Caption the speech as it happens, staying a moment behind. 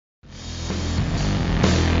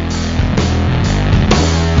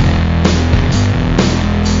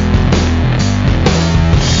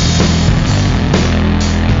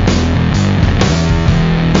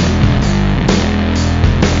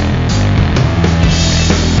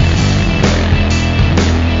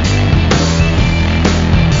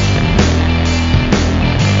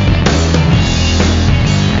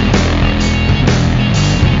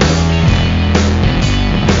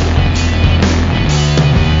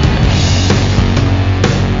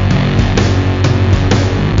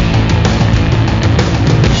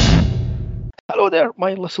there,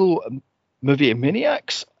 my little movie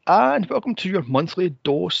maniacs, and welcome to your monthly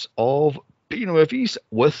dose of B movies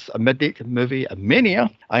with a midnight movie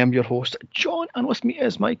mania. I am your host, John, and with me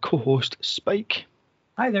is my co-host, Spike.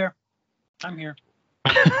 Hi there, I'm here.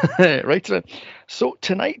 Right then. So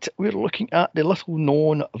tonight we're looking at the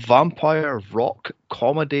little-known vampire rock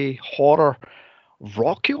comedy horror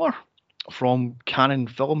Rockula from Canon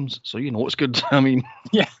Films. So you know it's good. I mean,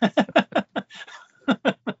 Yeah.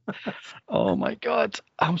 oh my God,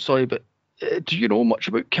 I'm sorry, but do you know much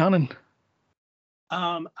about Canon?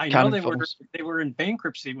 I know Canon they Films. were in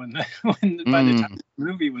bankruptcy when by the time the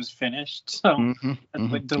movie was finished, so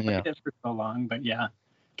that's what delayed it for so long. But yeah,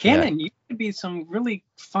 Canon used to be some really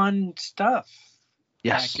fun stuff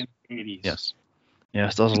back in the 80s.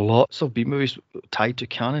 Yes, there's lots of B movies tied to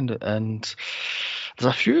Canon, and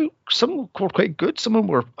there's a few. Some were quite good, some of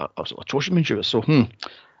them were atrocious. So,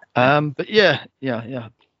 but yeah.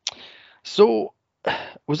 So,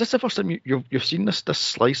 was this the first time you've seen this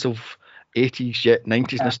slice of 80s yet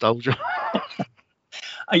 90s nostalgia?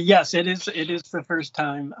 Yes, it is. It is the first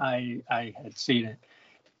time I had seen it.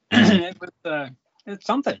 It was it's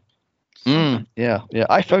something. Yeah.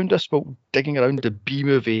 I found this while digging around the B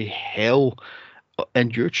movie hell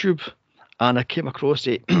in YouTube, and I came across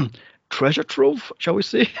a treasure trove, shall we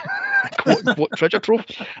say, what treasure trove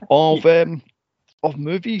of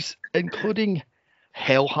movies, including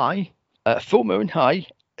Hell High, Full Moon High,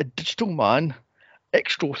 A Digital Man,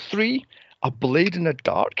 Extra 3, A Blade in the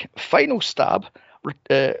Dark, Final Stab,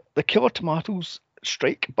 The Killer Tomatoes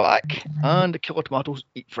Strike Back, and The Killer Tomatoes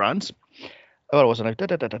Eat France. Where was I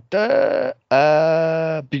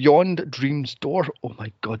now? Beyond Dream's Door. Oh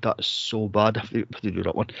my God, that is so bad if they do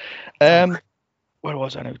that one. Where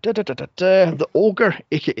was I now? The Ogre,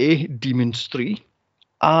 aka Demons 3.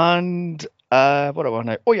 And what am I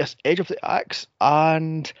now? Oh yes, Edge of the Axe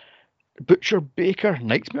and Butcher Baker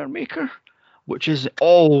Nightmare Maker, which is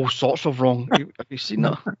all sorts of wrong. Have you seen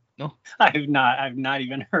that? No, I've not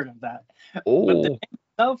even heard of that. Oh, but the name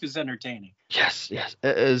itself is entertaining. Yes,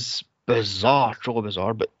 it is bizarre, truly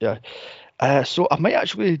bizarre. But yeah, so I might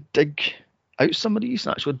actually dig out some of these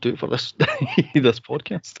and actually do it for this this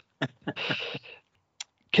podcast.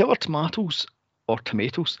 Killer tomatoes or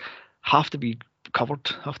tomatoes have to be covered,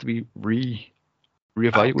 have to be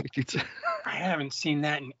reevaluated. I haven't seen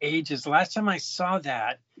that in ages. The last time I saw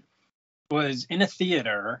that was in a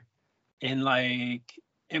theater in it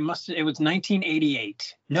was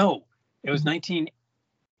 1988. No, it was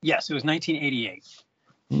 1988.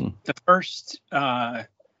 The first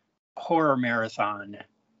horror marathon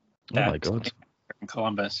that oh my God. In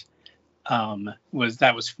Columbus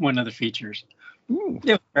was one of the features. Ooh,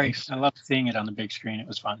 it was great. Nice. I loved seeing it on the big screen. It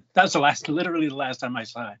was fun. That was literally the last time I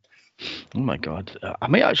saw it. Oh my God. I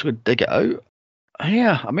might actually dig it out.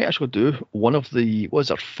 Yeah, I might actually do one of the,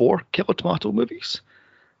 4 Killer Tomato movies?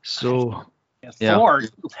 So, yeah. 4,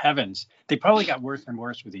 heavens. They probably got worse and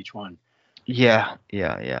worse with each one. Yeah.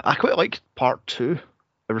 I quite like part 2,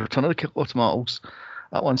 The Return of the Killer Tomatoes.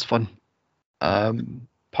 That one's fun. Part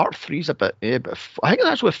 3's a bit, but I think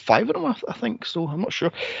there's actually 5 of them, I think, so I'm not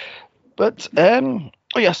sure. But, oh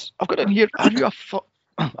yes, I've got it in here. Are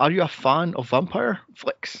you a fan of vampire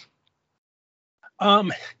flicks?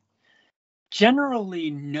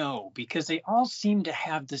 Generally, no, because they all seem to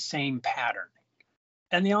have the same pattern,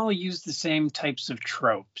 and they all use the same types of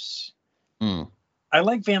tropes. I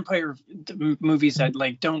like vampire movies that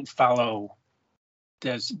don't follow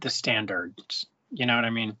the standards. You know what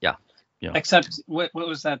I mean? Yeah. Except what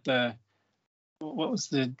was that? What was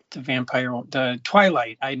the vampire? The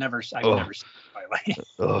Twilight. I've never seen Twilight.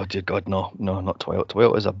 Oh dear God, no, not Twilight.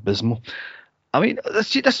 Twilight is abysmal. I mean,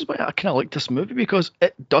 this is why I kind of like this movie, because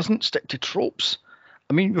it doesn't stick to tropes.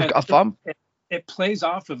 I mean, we've got a vampire. It plays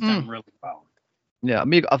off of them really well. Yeah, I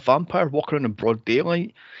mean, you've got a vampire walking around in broad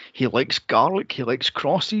daylight. He likes garlic. He likes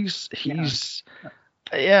crosses.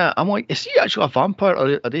 I'm like, is he actually a vampire,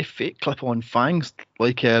 or are they fake clip-on fangs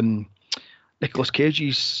like Nicolas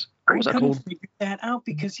Cage's? What was that called? I couldn't figure that out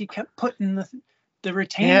because he kept putting the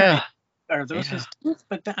retainer. Yeah. Are those his teeth?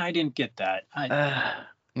 But I didn't get that. I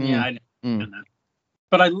didn't.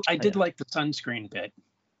 But I did like the sunscreen bit.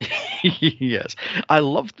 Yes, I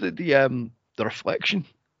loved the reflection,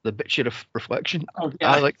 the bitchy reflection. Oh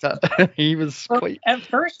yeah, I like that. He was quite. At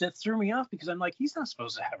first, it threw me off because I'm like, he's not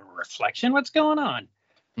supposed to have a reflection. What's going on?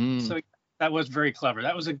 So that was very clever.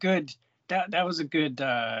 That was a good. That was a good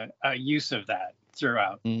use of that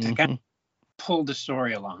throughout to kind of pull the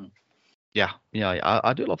story along. Yeah,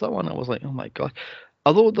 I do love that one. I was like, oh my God.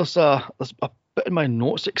 Although there's a bit in my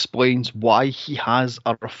notes explains why he has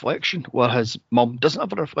a reflection, where his mum doesn't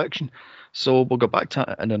have a reflection. So we'll go back to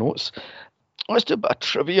it in the notes. let's do a bit of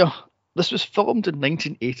trivia. This was filmed in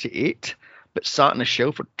 1988, but sat on a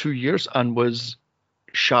shelf for 2 years and was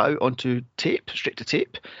shot out onto tape, straight to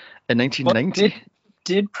tape, in 1990. Well,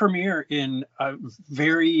 did premiere in a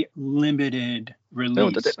very limited release. Oh,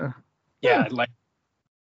 did it? Yeah,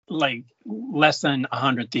 like less than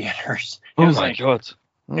 100 theaters. Oh my God.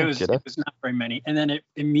 It was not very many, and then it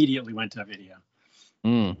immediately went to video.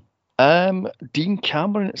 Dean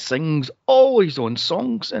Cameron sings all his own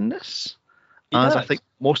songs in this, as I think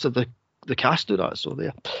most of the cast do that. So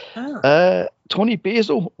there. Toni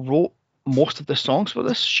Basil wrote most of the songs for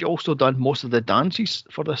this. She also done most of the dances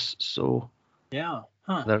for this. So yeah,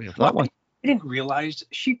 there we have that one. I didn't realize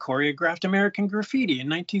she choreographed American Graffiti in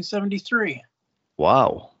 1973.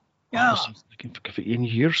 Wow. Yeah. Looking for graffiti in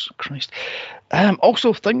years. Christ.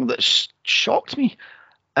 Also, thing that shocked me.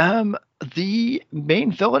 The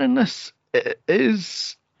main villain in this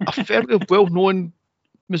is a fairly well-known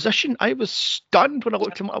musician. I was stunned when I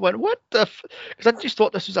looked at him. I went, "What the?" Because I just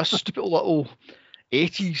thought this was a stupid little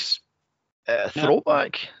 80s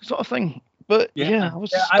throwback sort of thing. But I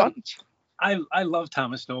was stunned. I love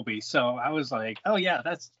Thomas Dolby, so I was like, "Oh yeah,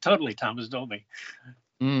 that's totally Thomas Dolby."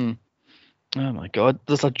 Oh my God,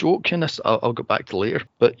 there's a joke in this. I'll get back to later.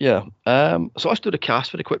 But yeah, so let's do the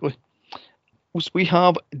cast very quickly. We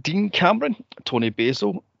have Dean Cameron, Toni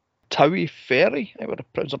Basil, Towie Ferry, I would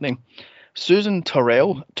have pronounced her name, Susan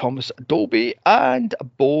Terrell, Thomas Dolby, and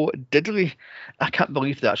Bo Diddley. I can't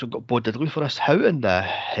believe they actually got Bo Diddley for us. How in the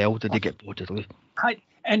hell did they get Bo Diddley?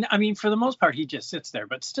 I mean, for the most part, he just sits there,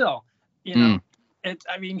 but still, you know,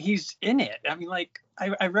 he's in it. I mean, like,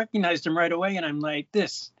 I recognized him right away, and I'm like,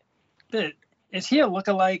 is he a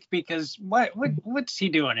lookalike? Because what's he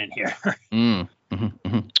doing in here?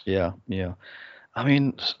 Yeah. I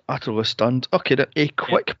mean, utterly stunned. Okay, then, a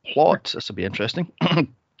quick plot. This will be interesting.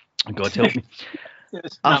 God help me.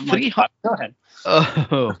 Go ahead.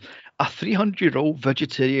 A 300-year-old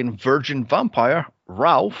vegetarian virgin vampire,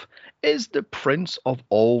 Ralph, is the prince of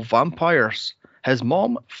all vampires. His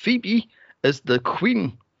mom, Phoebe, is the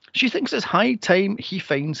queen. She thinks it's high time he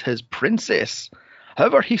finds his princess.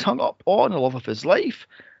 However, he's hung up on the love of his life,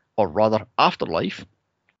 or rather afterlife,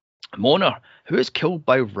 Mona, who is killed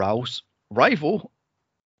by Ralph's rival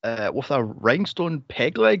with a rhinestone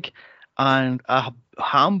peg leg and a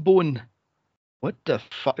ham bone. What the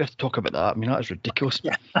fuck? We have to talk about that. I mean, that is ridiculous.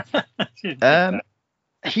 Yeah.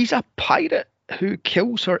 He's a pirate who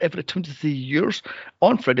kills her every 23 years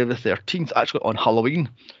on Friday the 13th, actually on Halloween.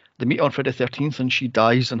 They meet on Friday the 13th and she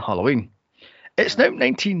dies on Halloween. It's now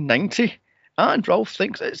 1990 and Ralph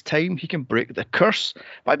thinks it's time he can break the curse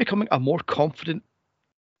by becoming a more confident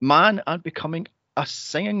man and becoming a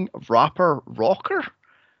singing rapper rocker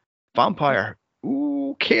vampire.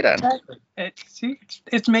 Ooh, Karen. Exactly.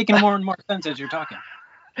 It's making more and more sense as you're talking.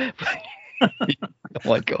 Oh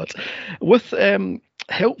my God. With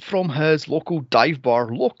help from his local dive bar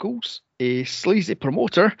locals, a sleazy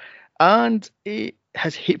promoter, and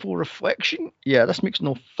his hateful reflection. Yeah, this makes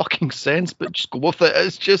no fucking sense, but just go with it.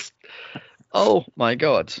 It's just, oh my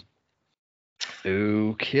God.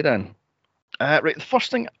 Okay then. Right, the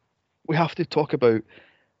first thing we have to talk about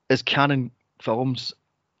is canon films.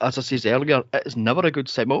 As I said earlier, it is never a good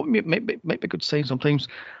sign. Well, it might be a good sign sometimes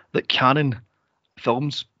that canon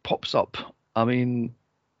films pops up. I mean,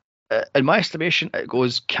 in my estimation, it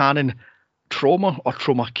goes canon trauma or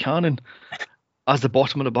trauma canon as the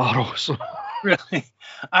bottom of the barrel. So really,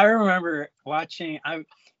 I remember watching.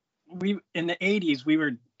 We in the 80s we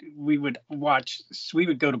would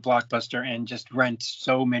go to Blockbuster and just rent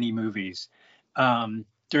so many movies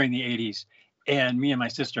during the 80s, and me and my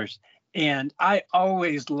sisters. And I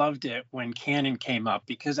always loved it when canon came up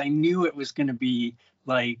because I knew it was going to be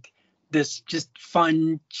like this just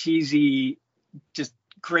fun, cheesy, just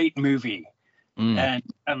great movie. And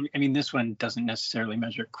I mean, this one doesn't necessarily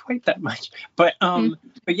measure quite that much, but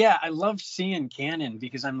yeah, I love seeing canon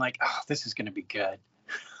because I'm like, oh, this is going to be good.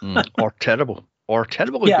 Or terrible. Or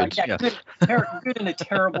terribly good. Yeah. Good in a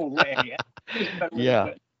terrible way.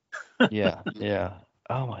 Yeah.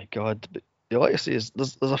 Oh my God. But like I say,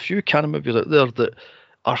 there's a few canon movies out there that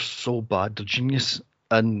are so bad, they're genius,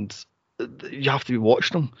 and you have to be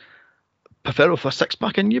watching them. Prefer with a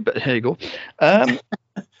six-pack in you, but here you go.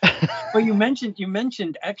 Well, you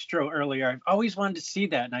mentioned Extra earlier. I've always wanted to see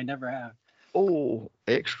that, and I never have. Oh,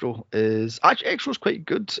 Extra's quite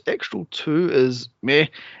good. Extra 2 is meh.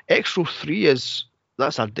 Extra 3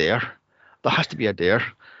 that's a dare. There has to be a dare.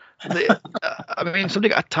 I mean,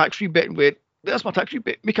 somebody got a tax rebate and went, there's my tax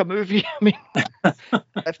rebate, make a movie. I mean,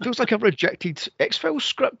 it feels like a rejected X-Files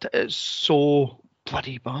script. It's so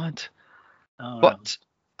bloody bad. But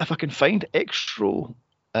if I can find Extra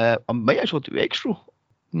I might actually do extra.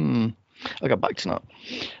 I'll get back to that.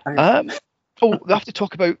 I- We have to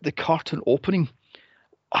talk about the cartoon opening.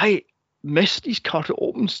 I miss these cartoon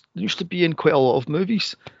opens. They used to be in quite a lot of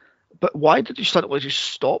movies. But why did you suddenly just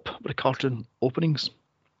stop with the cartoon openings?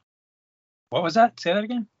 What was that? Say that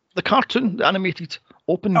again. The animated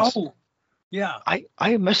openings. Oh, yeah.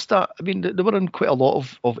 I missed that. I mean, they were in quite a lot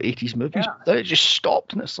of 80s movies. Yeah. Then it just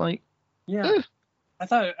stopped, and it's like, yeah. I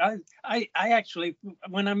thought I actually,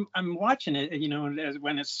 when I'm watching it,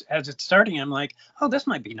 when it's as it's starting, I'm like, oh, this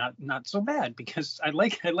might be not so bad, because I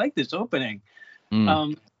like this opening.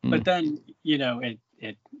 But then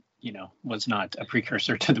it was not a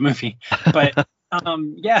precursor to the movie. But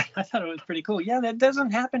yeah, I thought it was pretty cool. Yeah, that doesn't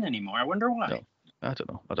happen anymore. I wonder why. No, I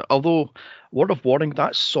don't know. Although, word of warning,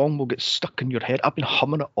 that song will get stuck in your head. I've been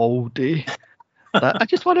humming it all day. I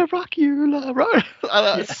just want to rock you, rock.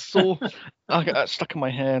 That's so. I get that stuck in my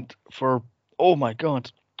head for. Oh my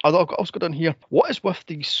god! I'll also go down here. What is with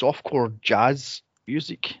the softcore jazz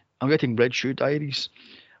music? I'm getting Red Shoe Diaries.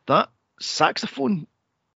 That saxophone.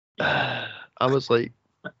 I was like,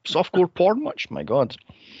 softcore porn much? My god.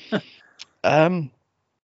 And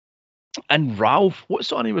Ralph. What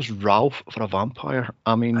sort of name was Ralph for a vampire?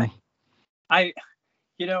 I mean, I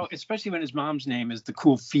especially when his mom's name is the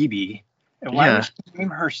cool Phoebe. And why would she name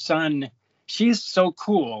her son? She's so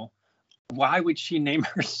cool. Why would she name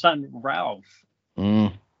her son Ralph?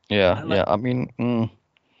 Yeah. I mean,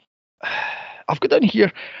 I've got down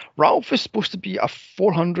here. Ralph is supposed to be a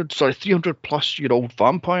 300 plus year old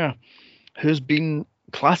vampire who's been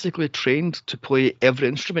classically trained to play every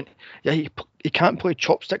instrument. Yeah, he can't play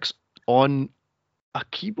chopsticks on a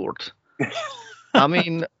keyboard. I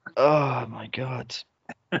mean, oh my god.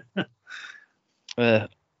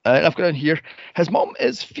 I've got in here. His mom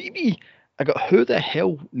is Phoebe. I got, who the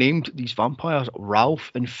hell named these vampires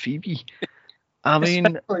Ralph and Phoebe? I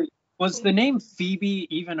mean, was the name Phoebe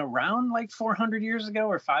even around like 400 years ago,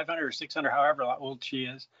 or 500 or 600, however old she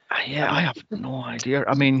is? Yeah, I have no idea.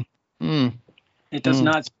 I mean, it does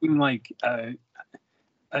not seem like a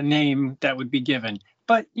name that would be given,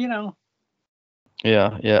 but Yeah.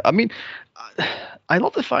 I mean, I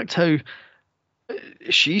love the fact how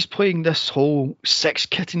she's playing this whole sex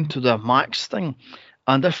kitten to the max thing,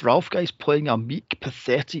 and this Ralph guy's playing a meek,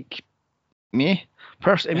 pathetic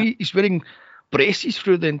person. I mean, he's wearing braces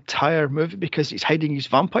through the entire movie because he's hiding his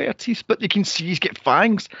vampire teeth, but you can see he's got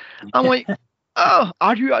fangs. I'm like, oh,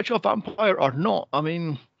 are you actually a vampire or not? I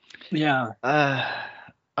mean, yeah.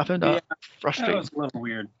 I found that frustrating. That was a little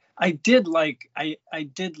weird. I did like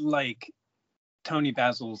Toni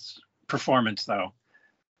Basil's performance, though.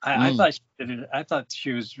 I thought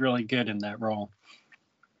she was really good in that role.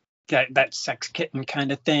 That sex kitten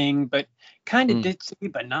kind of thing, but kind of ditzy,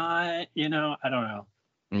 but not. I don't know.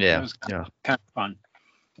 Yeah, it was kind of fun.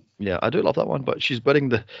 Yeah, I do love that one. But she's wearing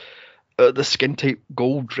the skin tight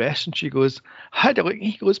gold dress, and she goes, "How do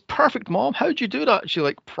he goes, perfect, mom. How'd you do that?" She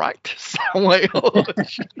like, practice. I'm like, oh,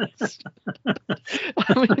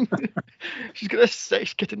 I mean, she's got this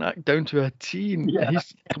sex kitten act down to a T, and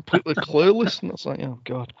he's completely clueless, and it's like, oh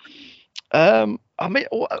god. I mean,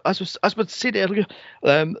 as we said earlier,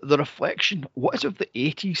 the reflection. What is of the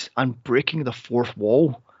 80s and breaking the fourth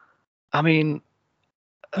wall? I mean,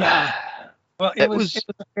 yeah. Well, it was a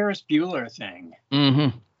Ferris Bueller thing.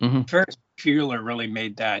 Ferris Bueller really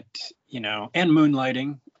made that, and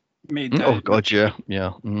Moonlighting made that. Oh god, yeah.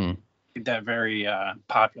 Made that very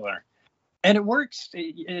popular, and it works.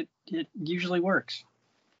 It usually works.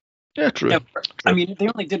 Yeah, true. I mean, they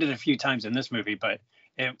only did it a few times in this movie, but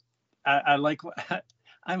I like.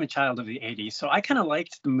 I'm a child of the 80s, so I kind of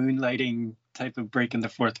liked the Moonlighting type of breaking the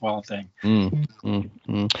fourth wall thing.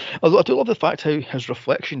 Although I do love the fact how his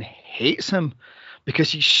reflection hates him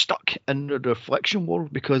because he's stuck in the reflection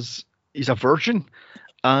world because he's a virgin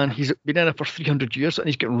and he's been in it for 300 years and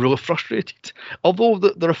he's getting really frustrated. Although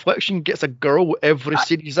the reflection gets a girl every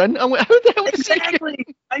scene he's in. I'm like, how the hell exactly?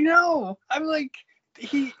 I know. I'm like,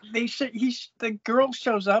 the girl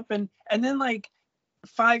shows up and then like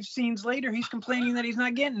 5 scenes later, he's complaining that he's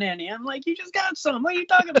not getting any. I'm like, you just got some. What are you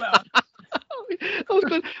talking about? I was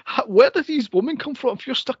going, where did these women come from? If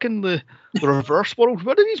you're stuck in the reverse world,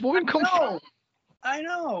 where did these women come from? I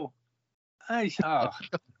know. Oh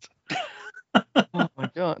my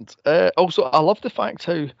god. Also, I love the fact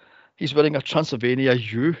how he's wearing a Transylvania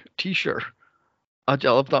U t-shirt. I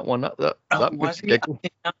love that one. That makes me giggle. I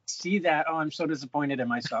did not see that. Oh, I'm so disappointed in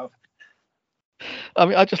myself. I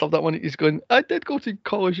mean, I just love that one. He's going, I did go to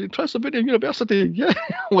college in Transylvania University. Yeah.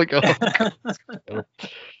 Like, oh.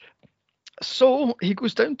 So he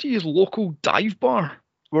goes down to his local dive bar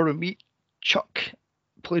where we meet Chuck,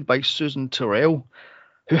 played by Susan Terrell.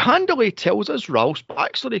 who handily tells us Ralph's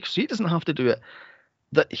backstory, because he doesn't have to do it,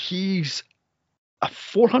 that he's a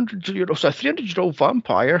 300-year-old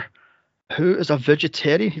vampire who is a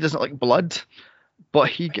vegetarian. He doesn't like blood, but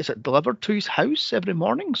he gets it delivered to his house every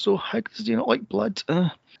morning. So how does he not like blood?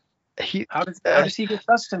 How does he get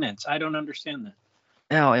sustenance? I don't understand that.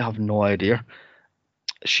 Yeah, I have no idea.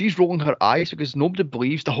 She's rolling her eyes because nobody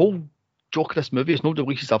believes, the whole joke of this movie is nobody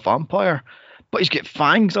believes he's a vampire, but he's got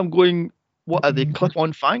fangs. I'm going, what are they,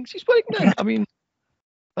 clip-on fangs he's wearing now? I mean,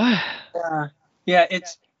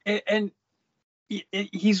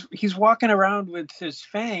 he's walking around with his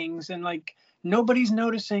fangs, and like nobody's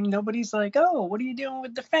noticing. Nobody's like, oh, what are you doing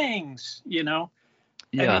with the fangs? Yeah.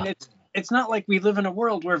 I mean, it's not like we live in a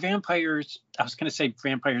world where vampires, I was going to say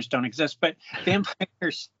vampires don't exist, but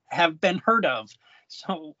vampires have been heard of.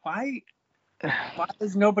 So why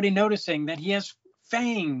is nobody noticing that he has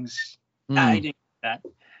fangs? I didn't get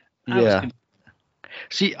that.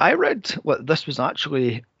 See, I read this was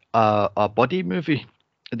actually a buddy movie,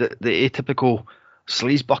 the atypical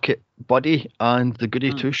sleaze bucket buddy and the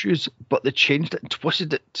goody two shoes, but they changed it and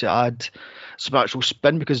twisted it to add some actual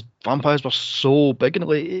spin because vampires were so big in the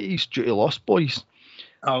late 80s due to Lost Boys.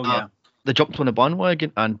 Oh yeah. They jumped on the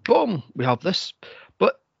bandwagon and boom, we have this.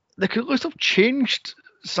 But they could at least have changed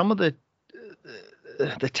some of the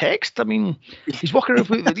text. I mean, he's walking around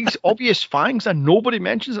with these obvious fangs and nobody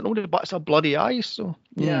mentions it. Nobody bats their bloody eyes. So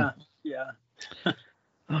yeah.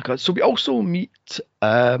 Oh god. So we also meet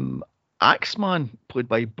Axeman, played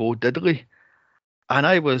by Bo Diddley, and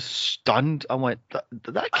I was stunned. I went,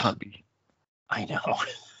 that can't be. I know.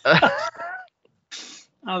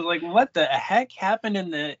 I was like, what the heck happened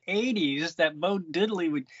in the 80s that Bo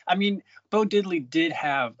Diddley would... I mean, Bo Diddley did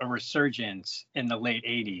have a resurgence in the late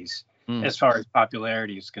 80s as far as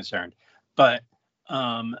popularity is concerned. But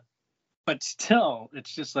still,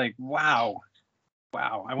 it's just like, wow.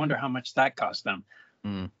 I wonder how much that cost them.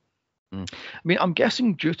 I mean, I'm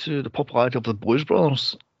guessing due to the popularity of the Blues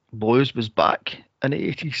Brothers, Blues was back in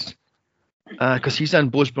the 80s. Because he's in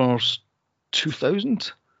Blues Brothers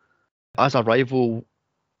 2000 as a rival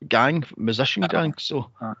gang, musician gang.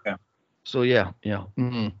 So, okay. So yeah.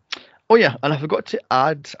 Oh yeah, and I forgot to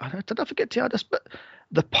add. Did I forget to add this? But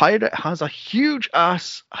the pirate has a huge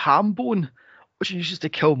ass ham bone, which he uses to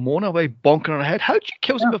kill Mona by bonking her head. How do you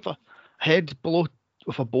kill someone with a head below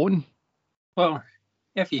with a bone? Well,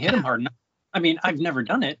 if you hit him hard enough. I mean, I've never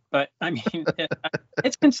done it, but I mean,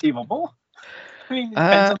 it's conceivable. I mean, it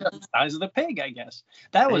depends on the size of the pig, I guess.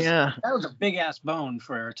 That was a big ass bone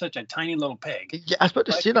for such a tiny little pig. Yeah, I was about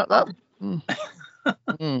to say that.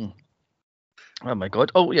 Oh my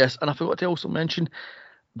god. Oh yes, and I forgot to also mention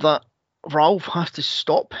that Ralph has to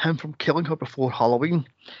stop him from killing her before Halloween.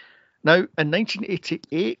 Now, in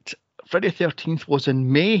 1988, Friday the 13th was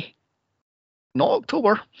in May, not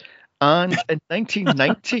October. And in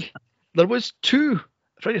 1990, there was two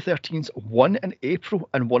Friday the 13th, one in April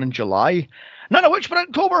and one in July, none of which were in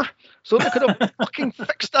October. So they could have fucking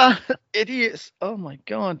fixed that. Idiots. Oh my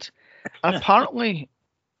god. And apparently,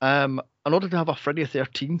 in order to have a Friday the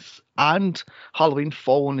 13th and Halloween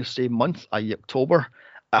fall in the same month, i.e. October,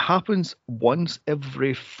 it happens once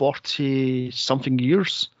every 40-something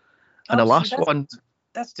years. And the last one...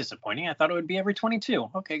 That's disappointing. I thought it would be every 22.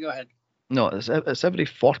 Okay, go ahead. No, it's every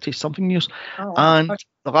 40-something years. Oh, wow. And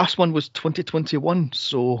the last one was 2021,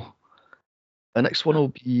 so the next one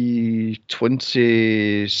will be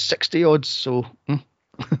 2060 odds, so...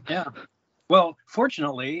 Yeah. Well,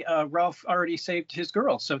 fortunately, Ralph already saved his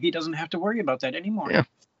girl, so he doesn't have to worry about that anymore.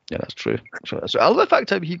 Yeah, that's true. So I love the fact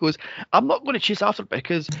that he goes, I'm not going to chase after it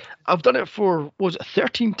because I've done it for,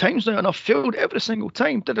 13 times now, and I've failed every single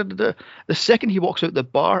time. The second he walks out the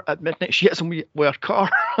bar at midnight, she hits him with her car.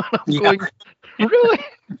 And I'm going, really?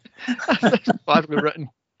 That's badly written.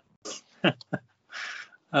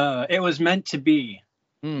 It was meant to be.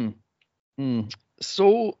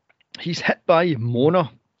 So he's hit by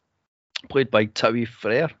Mona, played by Towie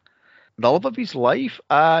Frere, the love of his life,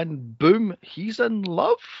 and boom, he's in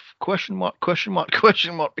love? Question mark,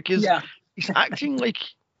 because he's acting like,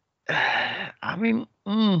 I mean,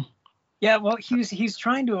 Yeah, well, he's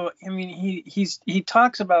trying to, I mean, he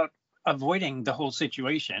talks about avoiding the whole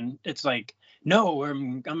situation. It's like, no,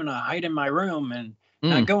 I'm going to hide in my room and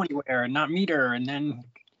not go anywhere and not meet her, and then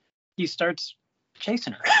he starts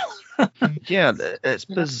chasing her. Yeah, it's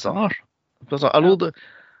bizarre. I know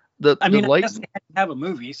I guess they had to have a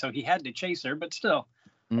movie, so he had to chase her, but still.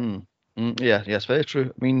 Yeah, it's very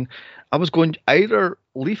true. I mean, I was going to either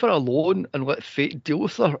leave her alone and let fate deal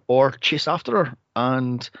with her, or chase after her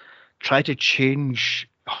and try to change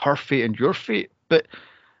her fate and your fate. But,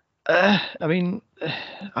 I mean,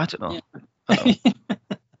 I don't know.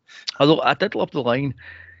 Although I did love the line,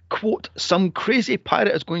 quote, "Some crazy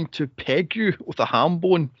pirate is going to peg you with a ham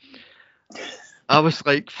bone." I was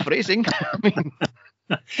like, phrasing. I mean,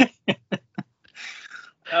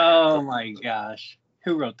 oh my gosh,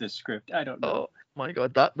 who wrote this script? I don't know. oh my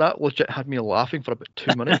god, that legit had me laughing for about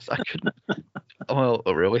 2 minutes. I couldn't. Well,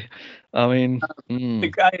 really. I mean,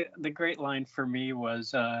 The great line for me was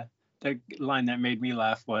the line that made me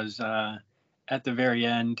laugh was at the very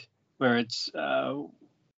end where it's your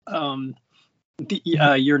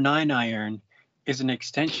 9-iron is an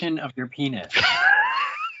extension of your penis.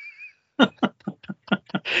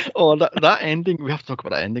 oh, that ending. We have to talk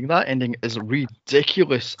about that ending. That ending is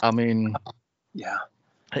ridiculous. I mean, yeah,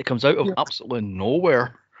 it comes out of absolutely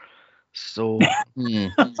nowhere. So, well,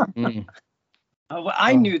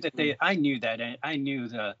 I knew that I knew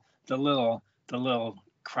the little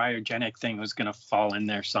cryogenic thing was going to fall in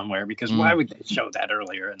there somewhere, because why would they show that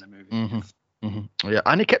earlier in the movie? Yeah,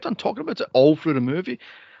 and he kept on talking about it all through the movie,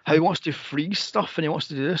 how he wants to freeze stuff and he wants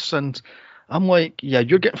to do this, and I'm like, yeah,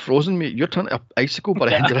 you're getting frozen, mate. You're turning an icicle by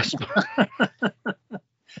the end of this.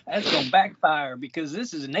 That's gonna backfire because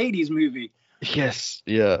this is an 80s movie. Yes,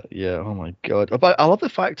 yeah. Oh my god! But I love the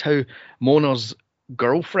fact how Mona's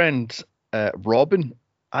girlfriend, Robin,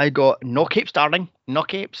 I got no capes, darling, no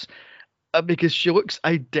capes, because she looks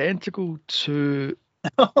identical to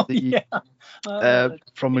from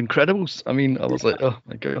Incredibles. I mean, I was like, oh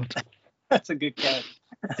my god, that's a good catch.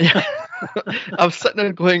 Yeah, I was sitting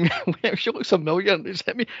there going, she looks familiar, and it just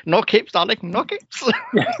hit me. No capes, darling, no capes.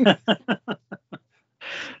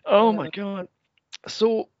 Oh my god!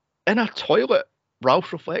 So in a toilet,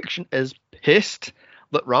 Ralph's reflection is pissed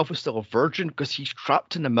that Ralph is still a virgin because he's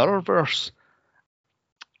trapped in the mirrorverse,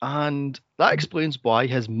 and that explains why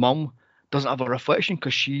his mum doesn't have a reflection,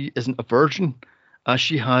 because she isn't a virgin, and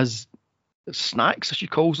she has snacks, as she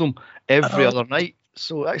calls them, every other night.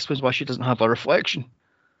 So that explains why she doesn't have a reflection.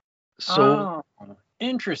 So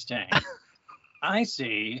interesting. I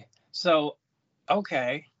see. So,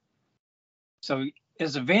 okay. So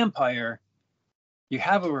as a vampire, you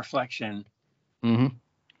have a reflection. Mm-hmm.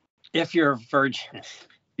 If you're a virgin.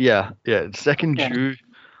 Yeah. Second you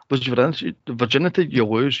lose your virginity, you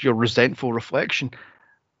lose your resentful reflection.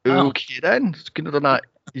 Okay, then. Could have done that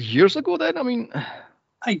years ago then. I mean,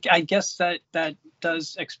 I guess that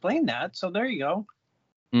does explain that. So there you go.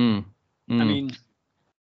 I mean,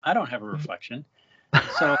 I don't have a reflection.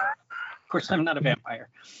 So, of course, I'm not a vampire.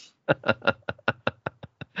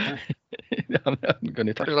 I'm going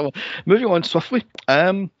to touch that one. Moving on swiftly.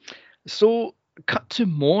 So, cut to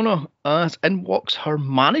Mona as in walks her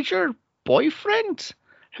manager boyfriend.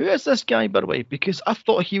 Who is this guy, by the way? Because I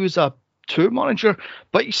thought he was a tour manager,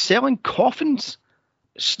 but he's selling coffins.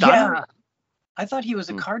 Yeah, I thought he was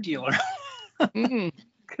a car dealer.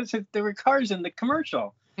 Because there were cars in the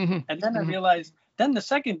commercial. And then I realized, then the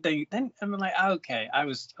second thing, then I'm like, okay, I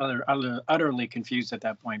was utterly confused at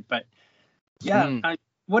that point. But yeah,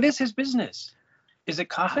 what is his business? Is it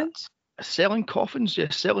coffins? Selling coffins,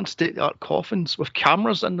 yes, selling state-of-the-art coffins with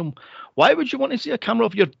cameras in them. Why would you want to see a camera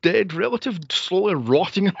of your dead relative slowly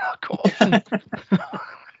rotting in a coffin?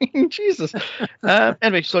 Jesus.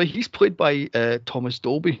 Anyway, so he's played by Thomas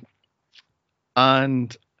Dolby.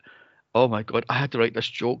 And oh my god, I had to write this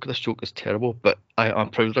joke. This joke is terrible, but I'm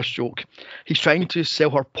proud of this joke. He's trying to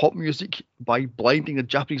sell her pop music by blinding the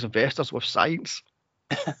Japanese investors with science.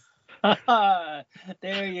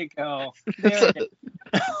 There you go. There's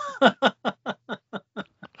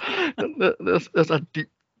a deep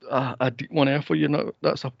one there for you. No,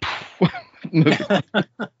 that's a movie.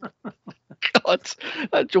 God,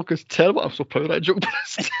 that joke is terrible. I'm so proud of that joke.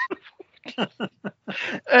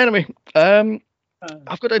 Anyway,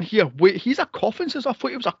 I've got in here. Wait, he's a coffin salesman. I thought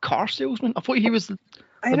he was a car salesman. I thought he was the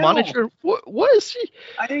manager. What is he?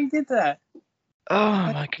 I didn't get that. Oh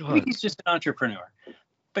my god. Maybe he's just an entrepreneur.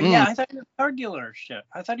 But yeah, I thought he was a car dealership.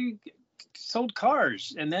 I thought he sold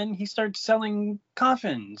cars, and then he started selling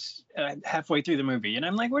coffins halfway through the movie, and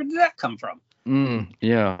I'm like, where did that come from?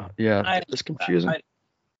 Yeah. It's confusing.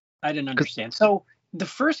 I didn't understand. So the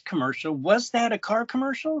first commercial, was that a car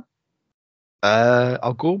commercial?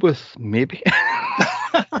 I'll go with maybe.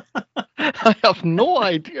 I have no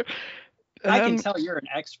idea. I can tell you're an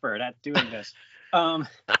expert at doing this. I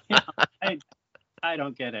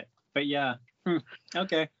don't get it, but yeah.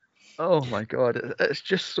 Okay. Oh my god, it's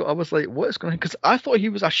just so. I was like, what is going on? Because I thought he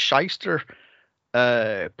was a shyster,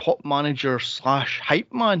 pop manager /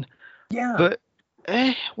 hype man. Yeah. But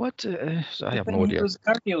what? I have no idea. He was a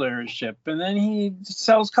car dealership, and then he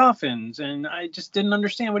sells coffins, and I just didn't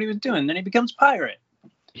understand what he was doing. Then he becomes pirate.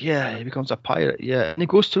 Yeah, he becomes a pirate. Yeah, and he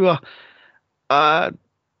goes to a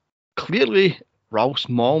clearly Ralph's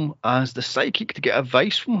mom as the psychic to get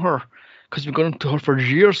advice from her because we've been going to her for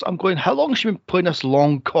years. I'm going, how long has she been playing this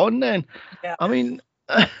long con then? Yeah. I mean,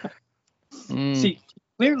 See, she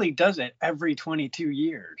clearly does it every 22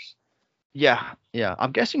 years. yeah.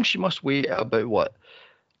 I'm guessing she must wait about what,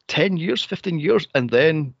 10 years, 15 years, and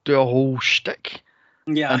then do a whole shtick.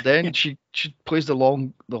 Yeah. And then she plays the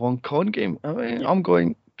long con game. I mean, Yeah. I'm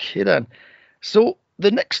going, okay then. So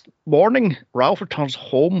the next morning, Ralph returns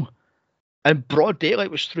home in broad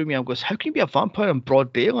daylight, which threw me. I goes, how can you be a vampire in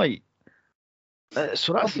broad daylight?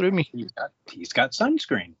 So that threw me. He's got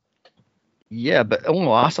sunscreen. Yeah, but it only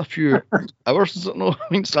lasts a few hours, does it not?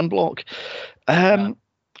 I mean, sunblock. I've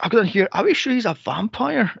got in here, are we sure he's a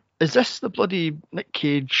vampire? Is this the bloody Nick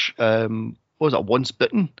Cage, what was it, Once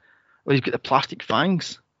Bitten? Where he's got the plastic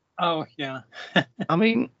fangs? Oh, yeah. I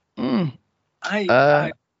mean, yeah,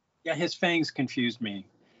 his fangs confused me.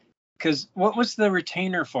 Because what was the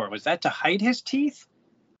retainer for? Was that to hide his teeth?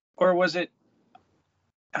 Or was it...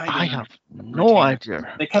 I have no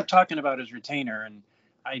idea. They kept talking about his retainer, and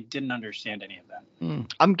I didn't understand any of that.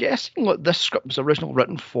 I'm guessing that this script was originally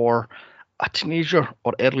written for a teenager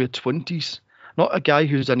or early 20s, not a guy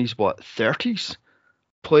who's in his, 30s,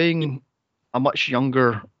 playing a much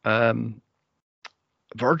younger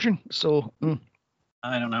virgin. So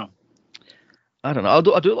I don't know. I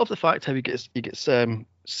do love the fact how he gets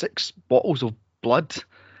 6 bottles of blood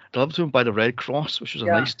delivered to him by the Red Cross, which was a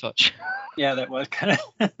nice touch. Yeah, that was kind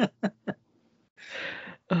of.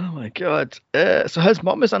 Oh my god! So his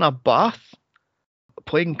mum is in a bath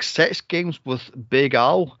playing sex games with Big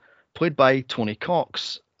Al, played by Tony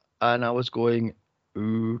Cox, and I was going,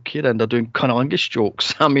 okay, then they're doing cunnilingus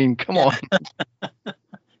jokes. I mean, come on.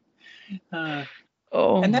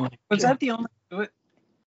 Oh, and my was god. that the only?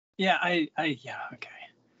 Yeah, yeah, okay.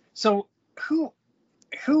 So who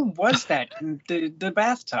was that in the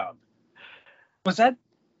bathtub?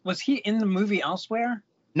 Was he in the movie elsewhere?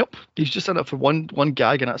 Nope, he's just in it for one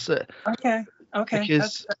gag and that's it. Okay.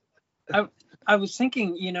 Because I was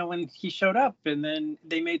thinking, when he showed up and then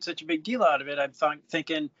they made such a big deal out of it, I'm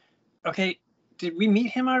thinking, okay, did we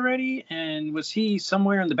meet him already? And was he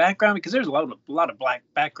somewhere in the background? Because there's a lot of black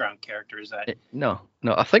background characters that. No.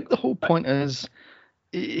 I think the whole point is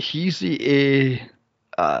he's a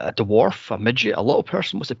dwarf, a midget, a little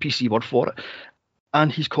person. What's the PC word for it?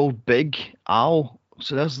 And he's called Big Al.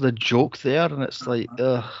 So there's the joke there, and it's like,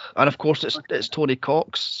 ugh. And of course, it's Tony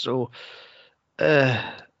Cox. So,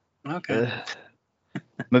 okay.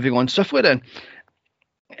 Moving on swiftly, then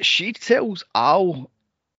she tells Al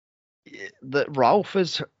that Ralph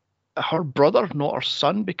is her brother, not her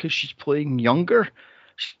son, because she's playing younger.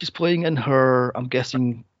 She's playing in her, I'm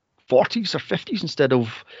guessing, 40s or 50s instead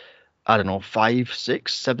of, I don't know, 5,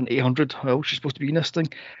 6, 7, 800. How old she's supposed to be in this thing?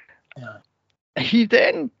 Yeah.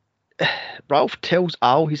 Ralph tells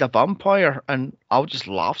Al he's a vampire, and Al just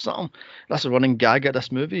laughs at him. That's a running gag at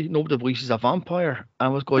this movie. Nobody believes he's a vampire. And I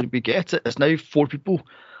was going, we get it. It's now 4 people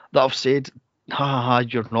that have said, ha,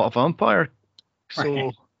 you're not a vampire.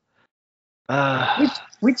 So,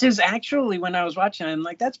 which is actually, when I was watching, I'm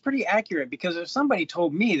like, that's pretty accurate, because if somebody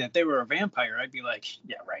told me that they were a vampire, I'd be like,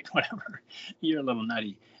 yeah, right, whatever. You're a little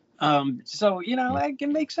nutty. So, that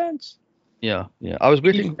can make sense. Yeah. I was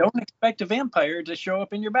waiting. You don't expect a vampire to show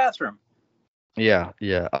up in your bathroom. Yeah.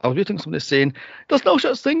 I was waiting for somebody saying, there's no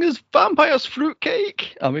such thing as vampires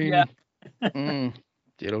fruitcake. I mean,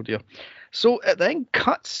 dear oh dear. So it then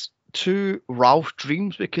cuts to Ralph's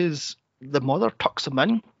dreams because the mother tucks him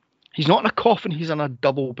in. He's not in a coffin, he's in a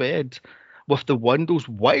double bed with the windows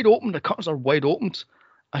wide open, the curtains are wide opened,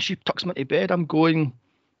 and she tucks him into bed. I'm going,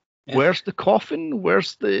 where's the coffin?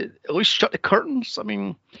 At least shut the curtains. I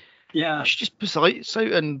mean, she just puts the lights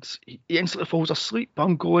out and he instantly falls asleep.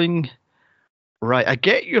 I'm going, right, I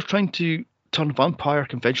get you're trying to turn vampire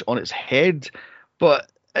convention on its head, but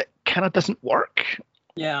it kind of doesn't work.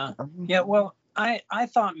 Yeah. Well, I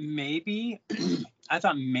thought maybe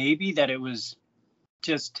that it was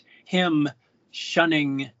just him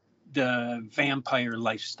shunning the vampire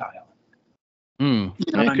lifestyle. You know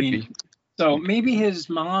what I mean? So maybe his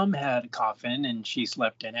mom had a coffin and she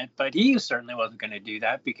slept in it, but he certainly wasn't going to do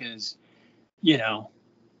that because, he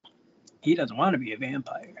doesn't want to be a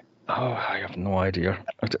vampire. Oh, I have no idea.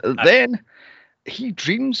 Then he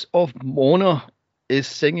dreams of Mona is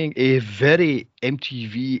singing a very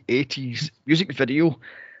MTV 80s music video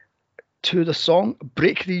to the song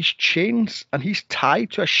Break These Chains, and he's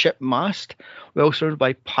tied to a ship mast well surrounded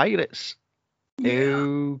by pirates. Yeah.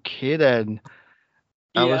 Okay, then.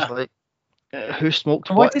 I was like, who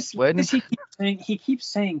smoked what when? He keeps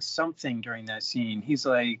saying something during that scene. He's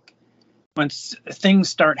like, when things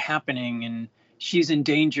start happening and she's in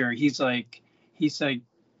danger, he's he's like,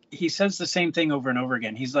 he says the same thing over and over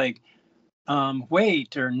again. He's like,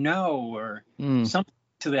 wait, or no, or something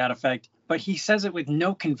to that effect. But he says it with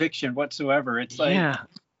no conviction whatsoever. It's like,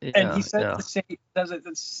 and he says the same, does it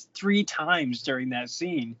 3 times during that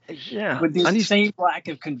scene. Yeah, with this same lack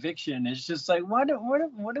of conviction. It's just like, what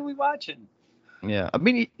are we watching? Yeah, I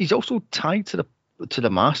mean, he's also tied to the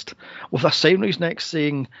mast with a sign on his neck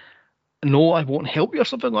saying, "No, I won't help you," or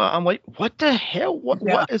something like that. I'm like, what the hell?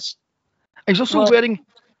 What is? He's also wearing.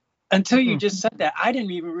 Until you just said that, I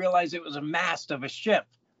didn't even realize it was a mast of a ship.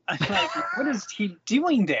 I'm like, what is he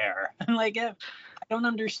doing there? I'm like, I don't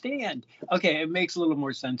understand. Okay, it makes a little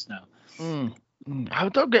more sense now. I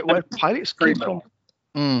don't get where pirates came from.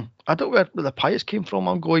 I don't know where the pirates came from.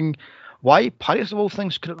 I'm going, why pirates of all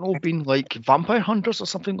things? Could it have all been like vampire hunters or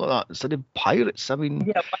something like that instead of pirates? I mean,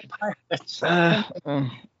 yeah, pirates.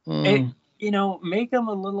 Make them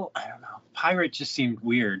a little. I don't know. Pirate just seemed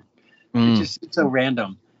weird. It just seemed so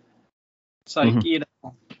random. It's like,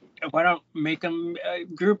 why don't make them a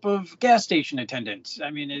group of gas station attendants? I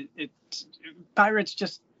mean,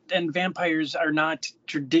 pirates and vampires are not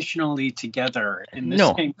traditionally together in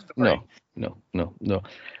the same story. No.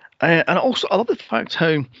 And also, I love the fact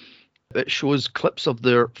how it shows clips of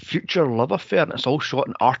their future love affair, and it's all shot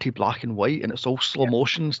in arty black and white, and it's all slow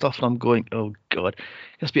motion and stuff. And I'm going, oh god,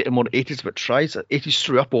 it's a bit more 80s, but tries 80s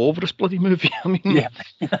threw up all over this bloody movie. I mean,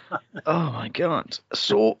 oh my god.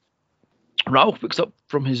 So Ralph wakes up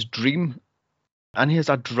from his dream, and he has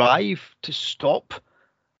a drive to stop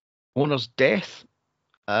Mona's death,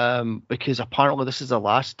 because apparently this is the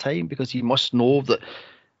last time, because he must know that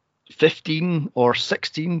 15 or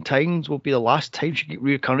 16 times will be the last time she get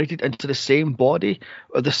reincarnated into the same body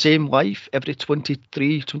or the same life every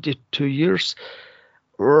 23, 22 years.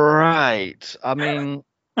 Right. I mean,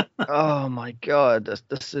 oh my god,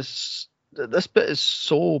 this bit is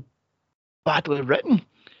so badly written.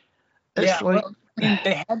 It's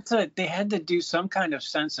they had to do some kind of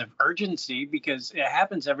sense of urgency, because it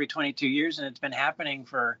happens every 22 years, and it's been happening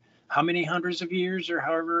for how many hundreds of years or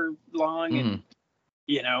however long, and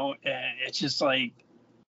it's just like,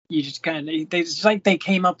 you just kind of, it's like they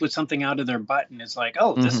came up with something out of their butt, and it's like,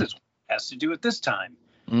 oh, this is what it has to do with this time.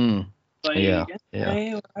 Whatever.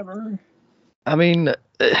 I mean,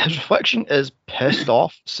 his reflection is pissed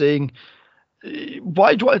off, saying,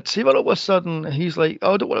 why do you want to save her all of a sudden? And he's like,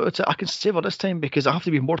 oh, don't worry about it. I can save her this time because I have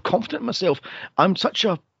to be more confident in myself. I'm such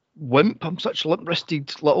a wimp. I'm such a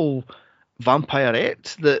limp-wristed little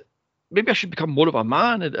vampirette that maybe I should become more of a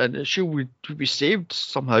man, and she would be saved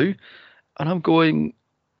somehow. And I'm going,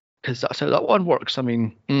 because that's how that one works. I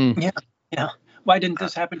mean, yeah. Why didn't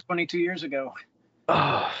this happen 22 years ago?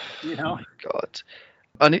 Oh, my God.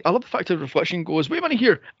 And I love the fact that the reflection goes, wait a minute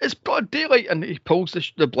here, it's broad daylight. And he pulls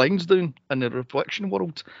the blinds down in the reflection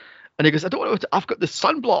world. And he goes, I don't want to, I've got the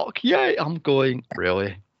sunblock. Yay. I'm going,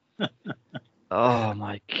 really? Oh,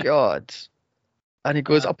 my God. And he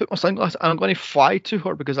goes, I'll put my sunglasses and I'm going to fly to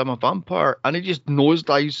her because I'm a vampire. And he just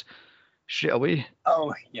nosedives straight away.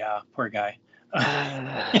 Oh, yeah. Poor guy.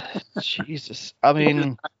 Jesus. I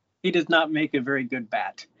mean, he does not make a very good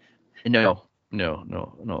bat. No.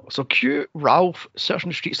 So cue Ralph searching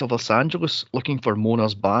the streets of Los Angeles looking for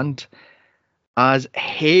Mona's band as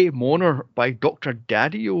Hey Mona by Dr.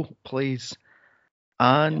 Daddio plays.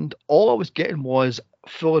 And all I was getting was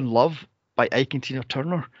Full in Love by Ike and Tina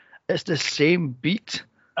Turner. It's the same beat.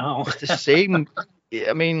 Oh. It's the same.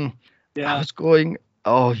 I mean, I was going,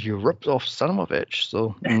 oh, you ripped off son of a bitch.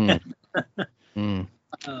 So,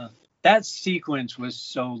 that sequence was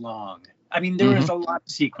so long. I mean, there was a lot of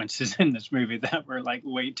sequences in this movie that were like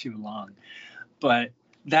way too long, but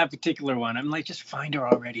that particular one, I'm like, just find her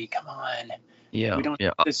already. Come on. Yeah. We don't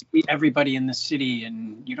have to see everybody in the city,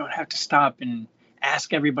 and you don't have to stop and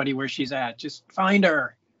ask everybody where she's at. Just find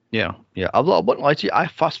her. Yeah. I wouldn't lie to you. I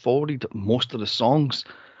fast forwarded most of the songs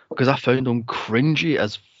because I found them cringy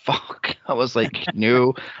as fuck. I was like,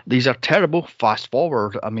 no, these are terrible. Fast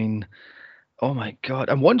forward. I mean, oh my God.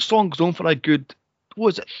 And one song goes on for a good,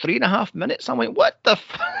 was it 3.5 minutes? I'm like, what the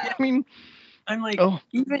I mean, I'm like,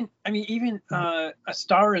 even A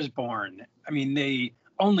Star Is Born. I mean, they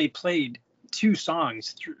only played 2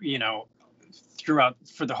 songs throughout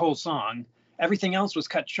for the whole song. Everything else was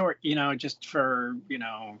cut short, just for,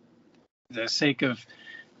 the sake of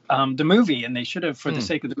the movie. And they should have, for the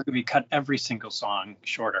sake of the movie, cut every single song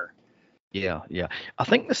shorter. Yeah. I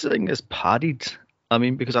think this thing is padded. I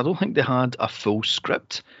mean, because I don't think they had a full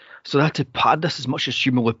script. So they had to pad this as much as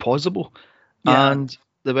humanly possible. Yeah. And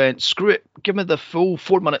they went, screw it, give me the full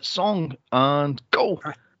 4-minute song and go.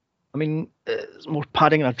 I mean, it's more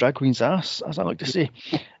padding in a drag queen's ass, as I like to say.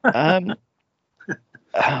 Oh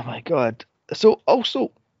my God. So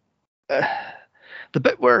also, the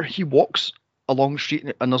bit where he walks along the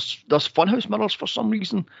street and there's funhouse mirrors for some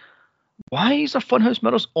reason. Why is there funhouse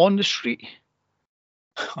mirrors on the street?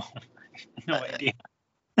 No idea.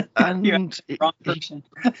 And Wrong person.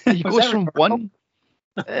 he goes from one.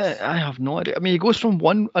 I have no idea. I mean, he goes from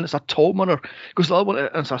one and it's a tall mirror. He goes to the other one and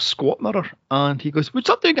it's a squat mirror. And he goes, "What's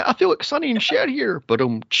up, doing? I feel like Sonny and Cher here." But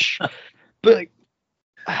but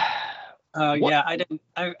yeah, I didn't.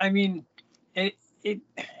 I mean, it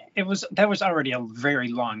was that was already a very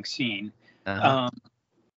long scene.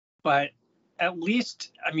 But at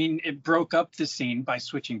least, I mean, it broke up the scene by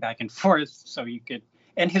switching back and forth, so you could.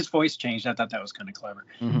 And his voice changed. I thought that was kind of clever.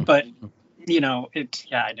 Mm-hmm. But I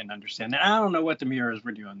didn't understand that. I don't know what the mirrors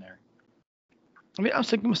were doing there. I mean, I was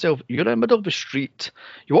thinking to myself, you're in the middle of the street,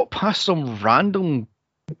 you walk past some random,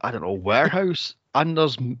 I don't know, warehouse, and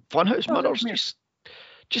there's funhouse mirrors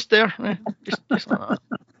just there, just like that.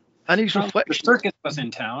 And his reflection. The circus was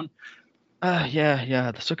in town.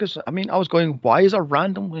 Yeah, the circus. I mean, I was going, why is there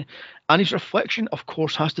randomly? And his reflection, of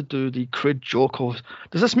course, has to do the crude joke of,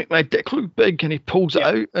 does this make my dick look big? And he pulls it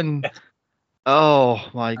out, and oh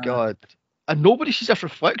my god! And nobody sees this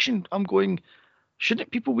reflection. I'm going,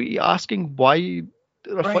 shouldn't people be asking why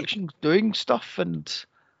the reflection's doing stuff? And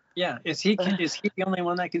yeah, is he the only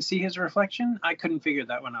one that can see his reflection? I couldn't figure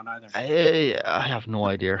that one out either. I have no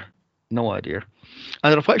idea.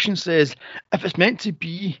 And the reflection says, if it's meant to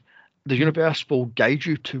be, the universe will guide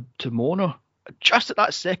you to Mona. Just at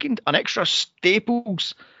that second, an extra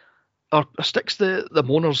staples or sticks the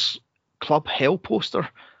Mona's Club Hell poster.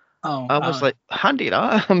 I was like, handy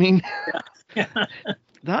that. I mean,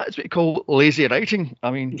 that is what you call lazy writing.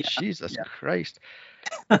 I mean, Jesus Christ.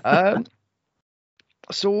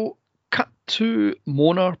 So, cut to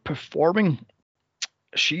Mona performing.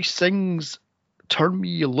 She sings "Turn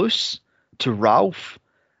Me Loose" to Ralph,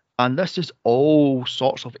 and this is all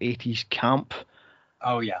sorts of 80s camp.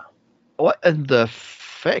 Oh yeah. What in the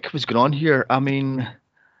feck was going on here? I mean,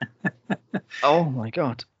 oh my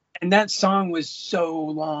god. And that song was so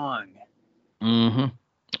long. Mm-hmm.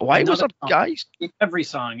 Why was it, guys? Every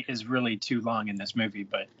song is really too long in this movie,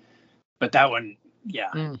 but that one,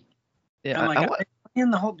 yeah. Yeah. I'm like,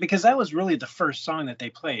 in the whole, because that was really the first song that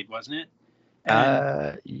they played, wasn't it?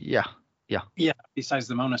 And, yeah. Besides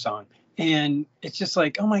the Mona song. And it's just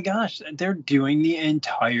like, oh my gosh, they're doing the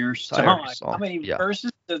entire song. How many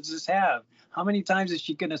verses does this have? How many times is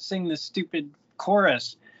she going to sing this stupid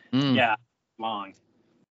chorus? Yeah, long.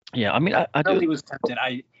 Yeah, I mean, I really was tempted.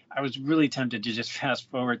 I was really tempted to just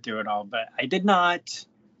fast forward through it all, but I did not.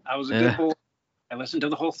 I was a good boy. I listened to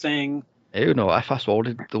the whole thing. Oh no, I fast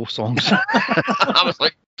forwarded those songs. I was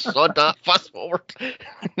like, sod that, fast forward.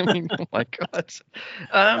 I mean, oh my god.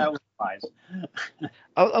 That was wise.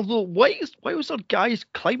 Why was there guys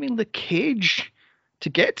climbing the cage to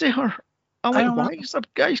get to her? I'm like, why is there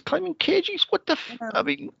guys climbing cages? What the I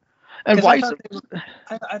mean, and why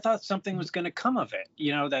I thought something was going to come of it,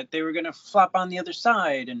 that they were going to flop on the other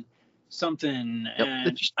side and something, and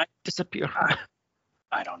they just disappear.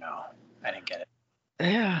 I don't know. I didn't get it.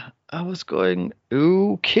 Yeah, I was going,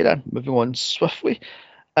 okay then, moving on swiftly.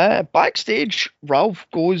 Backstage, Ralph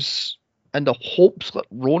goes in the hopes that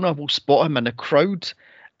Rona will spot him in the crowd.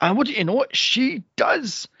 And what do you know? She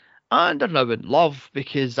does. And they're now in love,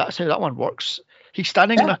 because that's how that one works. He's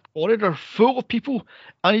standing in a corridor full of people,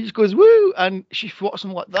 and he just goes, woo, and she thwarts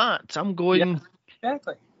him like that. I'm going,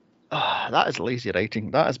 exactly. That is lazy writing.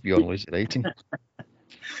 That is beyond lazy writing.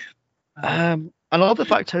 I love the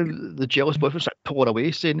fact how the jealous boyfriend started pulling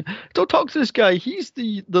away, saying, don't talk to this guy. He's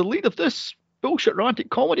the lead of this bullshit romantic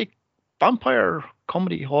comedy, vampire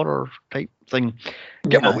comedy horror type thing.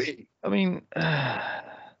 Get him away. I mean,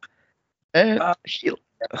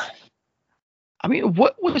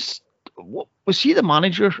 what was he the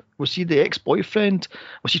manager? Was he the ex-boyfriend?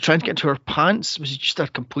 Was he trying to get into her pants? Was he just a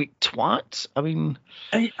complete twat? I mean,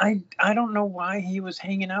 I don't know why he was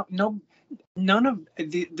hanging out. No, none of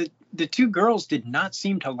the two girls did not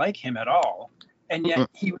seem to like him at all, and yet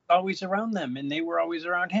he was always around them and they were always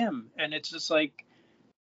around him, and it's just like,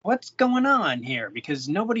 what's going on here? Because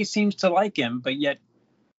nobody seems to like him, but yet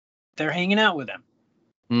they're hanging out with him.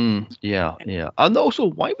 Yeah. And also,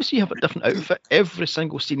 why was he have a different outfit every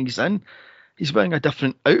single scene he's in? He's wearing a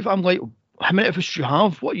different outfit. I'm like, how many outfits do you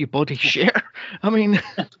have? What are you, body share? I mean,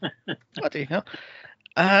 bloody hell.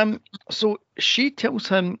 So she tells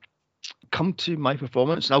him, come to my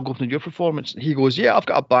performance and I'll go to your performance. And he goes, yeah, I've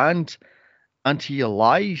got a band. And he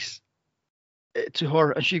lies to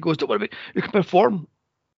her, and she goes, don't worry about it, you can perform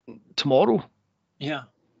tomorrow. Yeah.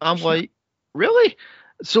 I'm like, really?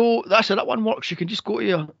 So that's how that one works. You can just go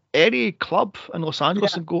to any club in Los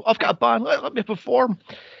Angeles Yeah. and go, I've got a band, let me perform.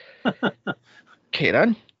 Okay,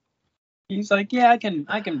 then. He's like, yeah, I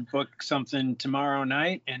can book something tomorrow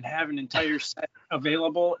night and have an entire set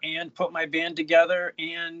available and put my band together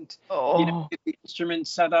and Oh, get the instruments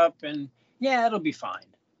set up and yeah, it'll be fine.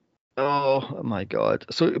 oh my God.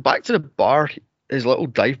 So back to the bar, his little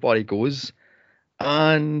dive bar he goes,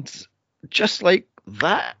 and just like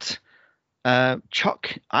that,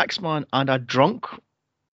 Chuck, Axeman, and a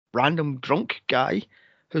random drunk guy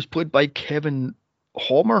who's played by Kevin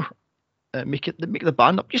Homer make the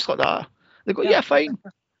band up just like that. They go, Yeah. yeah, fine.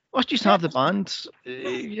 Let's just Yeah. have the band.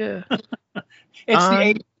 Yeah. It's the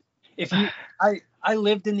And 80s. If you I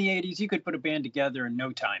lived in the 80s, you could put a band together in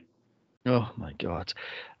no time. oh my God.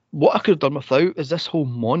 What I could have done without is this whole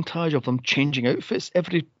montage of them changing outfits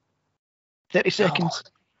every 30 seconds.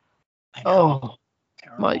 I know. Oh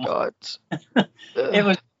my Terrible. God. It Ugh.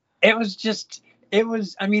 was it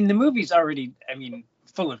was I mean the movie's already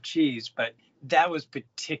full of cheese, but that was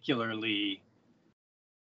particularly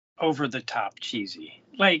over the top cheesy.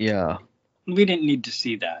 Like Yeah. we didn't need to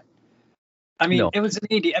see that. I mean, No. it was an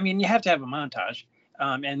 80. I mean, you have to have a montage,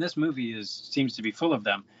 and this movie seems to be full of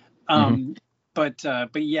them. Hmm. But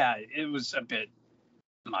yeah, it was a bit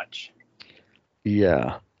much.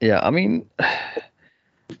 Yeah. Yeah. I mean,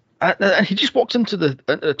 and he just walks into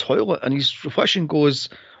the toilet and his reflection goes,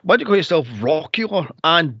 why do you call yourself Rockula?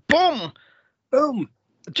 And boom! Boom.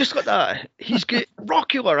 Just like that. He's got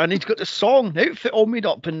Rockula and he's got the song, the outfit all made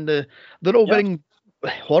up, and they're all Yep. wearing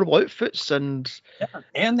horrible outfits and Yeah.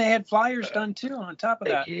 And they had flyers done too on top of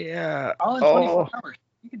that, yeah. all in 24 Oh, hours.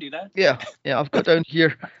 You could do that. yeah. Yeah. I've got down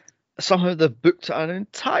here. Somehow they've booked an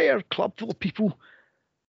entire club full of people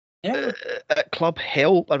Yeah. at Club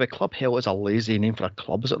Hell. By the way, Club Hell is a lazy name for a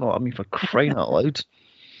club, is it not? I mean, for crying out loud.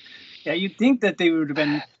 Yeah. You'd think that they would have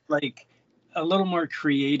been like a little more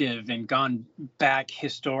creative and gone back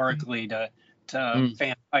historically to Mm,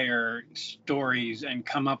 vampire stories and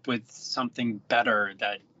come up with something better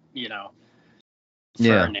that for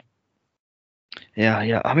yeah. an Yeah,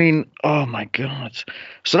 yeah. I mean, oh my God.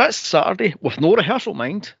 So that's Saturday with no rehearsal,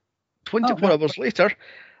 mind. oh 24 no hours later,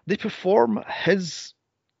 they perform his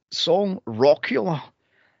song Rockula.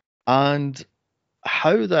 And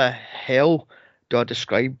how the hell do I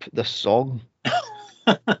describe this song?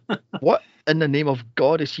 What in the name of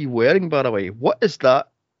God is he wearing, by the way? What is that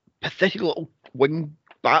pathetic little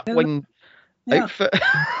bat wing yeah, outfit?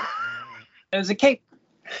 it was a cape.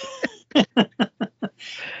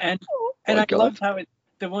 and Oh and my I God. loved how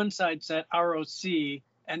the one side said ROC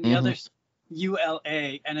and the Hmm. other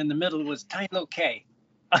ULA and in the middle was tiny little K.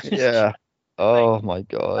 Yeah. like Oh my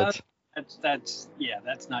God.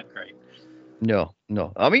 that's not great. No,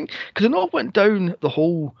 no. I mean, because it all went down the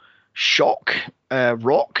whole shock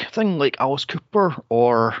rock thing, like Alice Cooper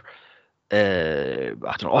or I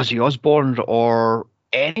don't know, Ozzy Osbourne or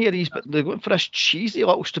any of these, but they're going for this cheesy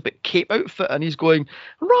little stupid cape outfit, and he's going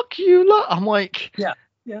rock you. I'm like, Yeah,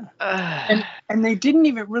 yeah. uh, And they didn't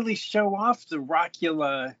even really show off the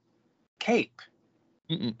Rockula cape.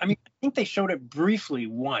 mm-mm, I mean, I think they showed it briefly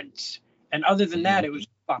once, and other than that, mm, it was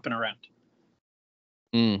flopping around.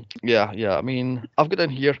 yeah, yeah. I mean, I've got in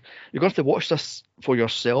here. You're going to have to watch this for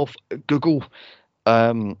yourself. Google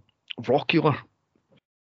Rockula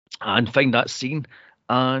and find that scene,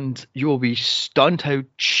 and you will be stunned how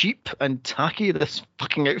cheap and tacky this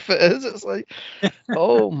fucking outfit is. It's like,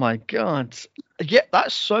 oh my God. Yeah,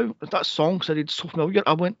 that song sounded so familiar.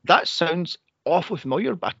 I went, that sounds awfully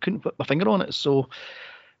familiar, but I couldn't put my finger on it. So,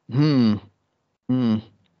 hmm, hmm.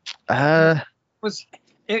 Yeah, Uh, was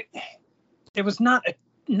it? It was not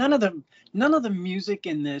none of the music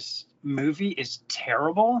in this movie is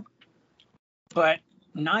terrible, but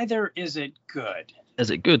neither is it good. is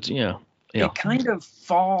it good? Yeah, yeah. It kind of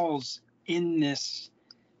falls in this,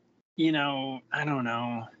 I don't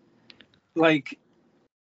know, like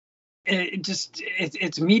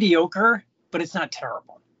it's mediocre, but it's not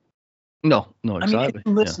terrible. No, no, I mean, it's exactly.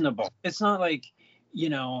 Yeah. listenable. It's not like,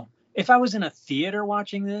 if I was in a theater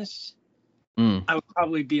watching this, Mm, I would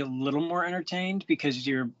probably be a little more entertained because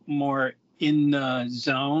you're more in the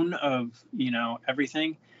zone of,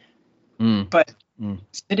 everything. mm, But mm.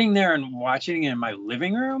 sitting there and watching it in my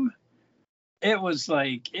living room, it was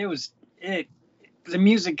like the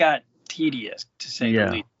music got tedious to say the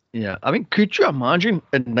Yeah, least. yeah. I mean, could you imagine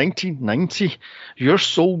in 1990, you're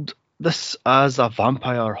sold this as a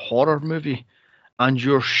vampire horror movie, and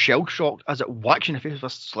you're shell shocked as it whacks you in the face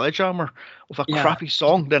with a sledgehammer with a Yeah. crappy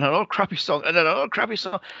song, then another crappy song, and then another crappy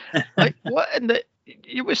song. Like, what in the.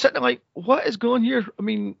 You were sitting there like, what is going on here? I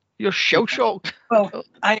mean, you're shell shocked. Well,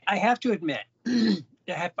 I have to admit,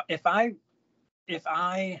 if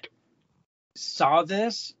I saw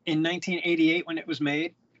this in 1988 when it was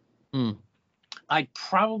made, I'd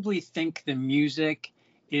probably think the music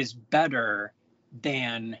is better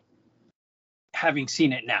than having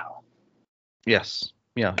seen it now. Yes.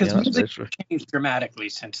 Yeah. Because music has changed dramatically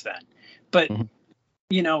since then. But,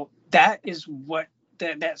 that is what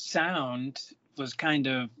that sound was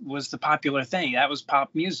was the popular thing. That was pop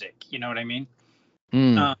music. You know what I mean?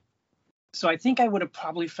 So I think I would have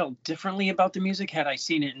probably felt differently about the music had I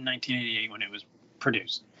seen it in 1988 when it was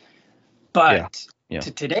produced. But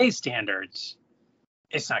to today's standards,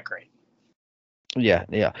 it's not great. Yeah.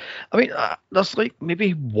 I mean, there's like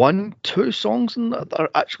maybe 1-2 songs in that are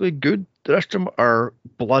actually good. The rest of them are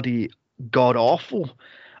bloody god awful.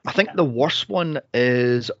 I think the worst one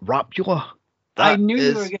is Rockula. I knew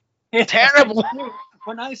you were going to terrible.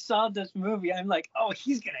 When I saw this movie, I'm like, oh,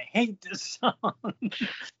 he's going to hate this song.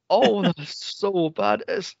 Oh, that's so bad.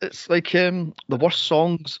 It's like the worst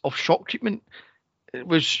songs of Shock Treatment. It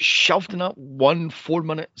was shoved in that 1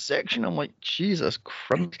 4-minute section. I'm like, Jesus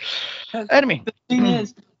Christ. Anyway. The thing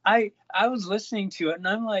is, I was listening to it and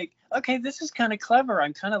I'm like, okay, this is kind of clever.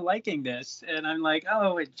 I'm kind of liking this. And I'm like,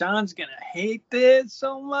 oh, John's going to hate this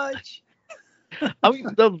so much. I mean,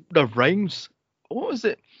 the rhymes, what was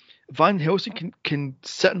it? Van Helsing can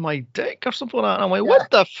sit in my dick or something like that. And I'm like, what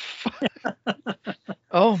the fuck?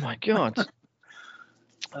 Oh my God.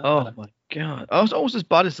 Oh my God. I was almost as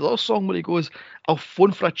bad as the other song where he goes, I'll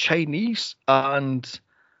phone for a Chinese and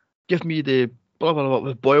give me the blah, blah, blah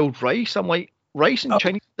with boiled rice. I'm like, rice in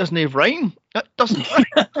Chinese doesn't have rhyme. That doesn't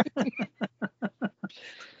rhyme.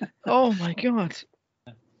 Oh my God.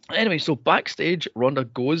 Anyway, so backstage,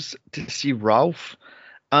 Rhonda goes to see Ralph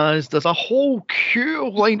as there's a whole queue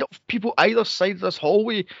lined up of people either side of this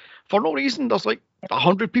hallway for no reason. There's like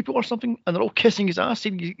 100 people or something, and they're all kissing his ass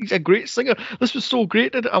saying he's a great singer. This was so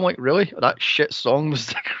great. I'm like, really? That shit song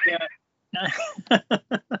was great.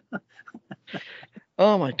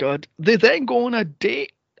 Oh my God. They then go on a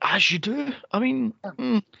date, as you do. I mean,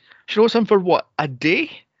 she knows him for what, a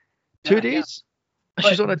day? 2 days? But,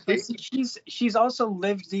 she's on a date. She's also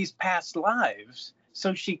lived these past lives,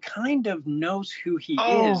 so she kind of knows who he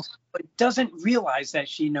is, but doesn't realize that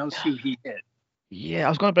she knows who he is. Yeah, I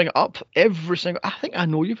was going to bring it up. I think I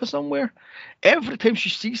know you for somewhere. Every time she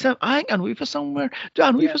sees him, I think I know you for somewhere. Do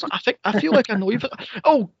I know you for somewhere? I feel like I know you for.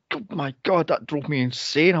 Oh my God, that drove me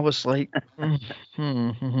insane. I was like,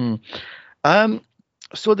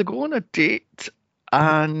 So they go on a date,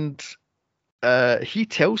 and he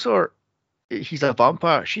tells her he's a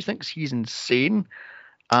vampire. She thinks he's insane,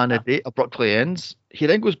 and a date abruptly ends. He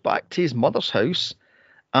then goes back to his mother's house,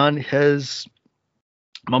 and his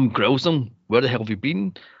mum grills him. Where the hell have you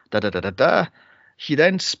been? Da da da da da. He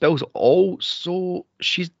then spills it all, so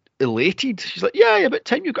she's elated. She's like, yeah, about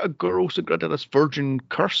time you got a girl so rid of this virgin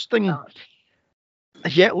curse thing.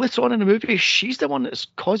 Yet later on in the movie, she's the one that's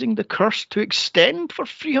causing the curse to extend for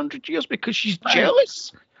 300 years because she's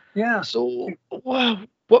jealous. Yeah. So, wow,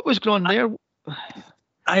 what was going on there?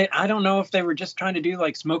 I don't know if they were just trying to do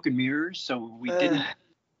like smoke and mirrors, so we didn't.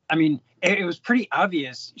 I mean, it was pretty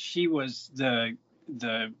obvious she was the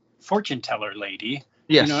fortune teller lady.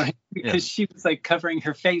 Yes. Because she was like covering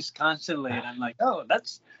her face constantly, and I'm like, oh,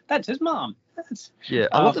 that's his mom.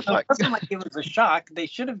 I love the fact. It wasn't like it was a shock. They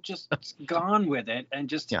should have just gone with it and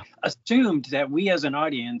just assumed that we as an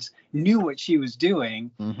audience knew what she was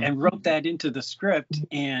doing and wrote that into the script,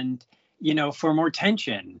 and for more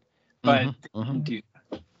tension. But they didn't do that.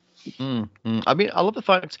 I mean, I love the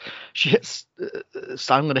fact she hits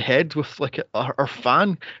Sam on the head with like her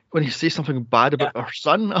fan when he says something bad about her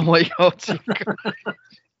son. I'm like, oh,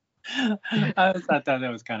 I thought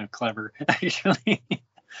that was kind of clever, actually.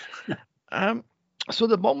 So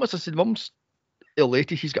the mum, as I said, mum's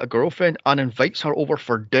elated he's got a girlfriend and invites her over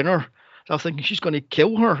for dinner. So I'm thinking she's going to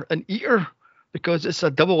kill her and eat her because it's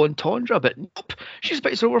a double entendre, but nope, she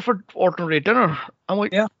invites her over for ordinary dinner. I'm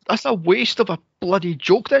like, that's a waste of a bloody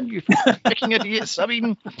joke then, you freaking idiots. I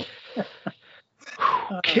mean,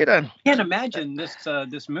 okay then. I can't imagine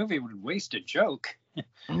this movie would waste a joke.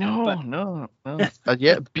 No. And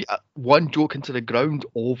yet, beat one joke into the ground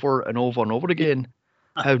over and over and over again.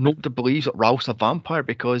 How nobody believes that Ralph's a vampire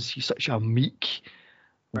because he's such a meek,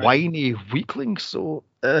 whiny weakling. So,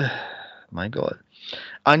 my God.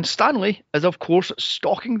 And Stanley is, of course,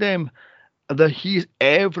 stalking them. He's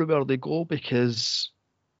everywhere they go because,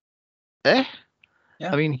 I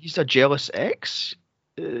mean, he's a jealous ex.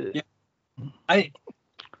 It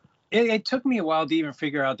took me a while to even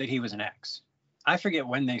figure out that he was an ex. I forget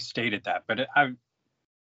when they stated that, but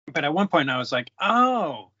at one point I was like,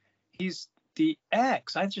 oh, he's the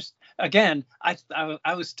ex. again,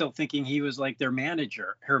 I was still thinking he was like their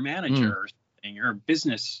manager, her manager, or something, or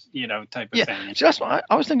business, type of Yeah, thing. see, that's what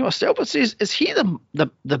I was thinking myself. But see, is he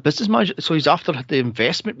the business manager? So he's after the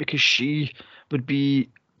investment because she would be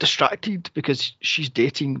distracted because she's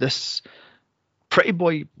dating this pretty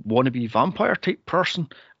boy wannabe vampire type person,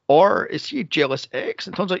 or is he a jealous ex?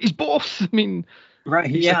 And it turns out he's both. I mean, Right?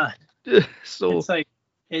 he's Yeah. so It's like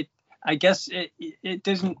it. I guess it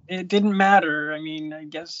didn't matter. I mean, I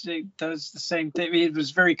guess it does the same thing. It was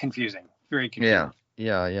very confusing. Very confusing.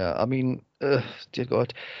 yeah. I mean, dear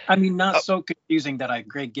God. I mean, not so confusing that I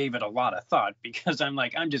gave it a lot of thought, because I'm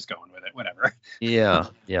like, I'm just going with it, whatever. Yeah.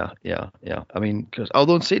 I mean, because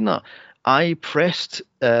although in saying that, I pressed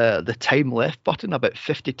the time left button about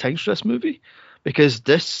 50 times for this movie because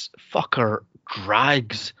this fucker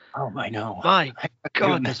drags. Oh, I know. My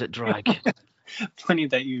God, does it drag? Funny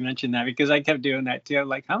that you mentioned that, because I kept doing that too. I'm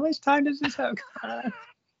like, how much time does this have? And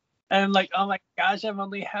I'm like, oh my gosh, I'm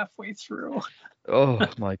only halfway through. Oh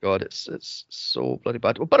my God, it's so bloody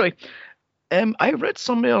bad. Well, by the way, I read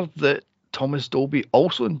somewhere that Thomas Dolby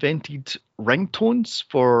also invented ringtones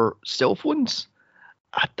for cell phones.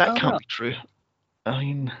 That Oh, can't really? be true. I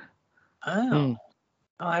mean, Oh,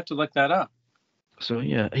 I'll have to look that up. so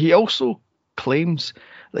yeah, he also claims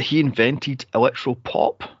that he invented electro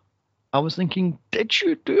pop. I was thinking, did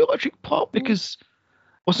you do electric pop? Because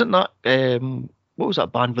wasn't that what was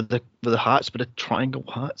that band with the hats, with the triangle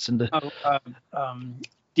hats and the Oh,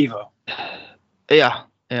 Devo. yeah.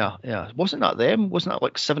 Wasn't that them? Wasn't that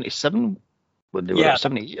like 77 when they were Yeah, at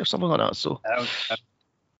 78 or something like that? So that was,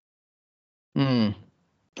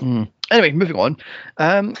 anyway, moving on.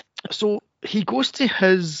 So he goes to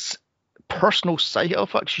his personal psychic. In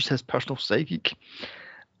fact, she's his personal psychic,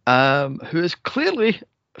 who is clearly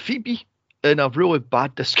Phoebe in a really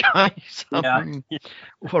bad disguise. I yeah. mean,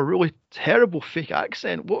 with a really terrible fake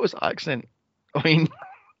accent. What was the accent? I mean,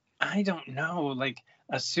 I don't know, like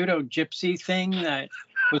a pseudo gypsy thing that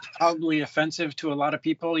was probably offensive to a lot of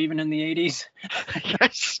people, even in the 80s.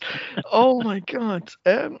 yes. Oh my God.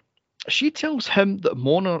 She tells him that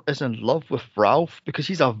Mona is in love with Ralph because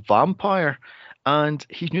he's a vampire and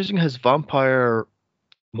he's using his vampire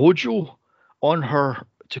mojo on her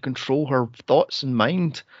to control her thoughts and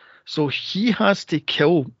mind. So he has to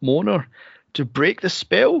kill Mona to break the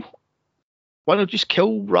spell. Why not just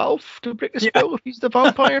kill Ralph to break the spell if he's the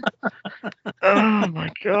vampire? Oh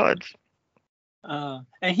my God.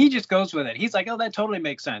 And he just goes with it. He's like, oh, that totally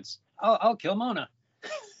makes sense. I'll kill Mona.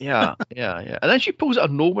 Yeah. And then she pulls it out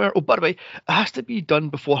of nowhere. Oh, by the way, it has to be done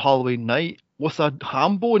before Halloween night with a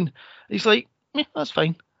ham bone. He's like, that's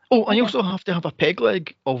fine. Oh, and you also have to have a peg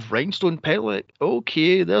leg of rhinestone peg leg.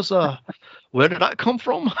 Okay, where did that come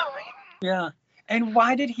from? Yeah. And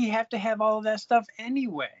why did he have to have all of that stuff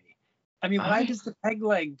anyway? I mean, why does the peg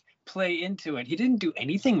leg play into it? He didn't do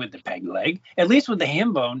anything with the peg leg. At least with the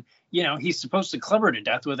ham bone, he's supposed to club her to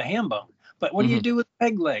death with a ham bone. But what do you do with the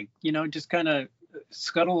peg leg? Just kind of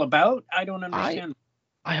scuttle about? I don't understand.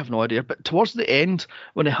 I have no idea. But towards the end,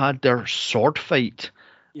 when they had their sword fight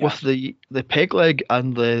with the peg leg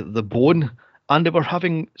and the bone, and they were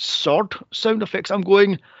having sword sound effects, I'm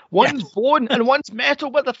going, one's bone and one's metal.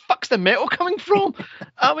 Where the fuck's the metal coming from?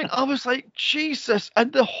 I mean, I was like, Jesus.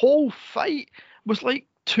 And the whole fight was like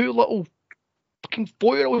two little fucking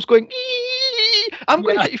 4-year-olds going, ee! I'm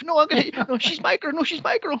going to hit you. No, I'm going to hit you. No, she's my girl. No, she's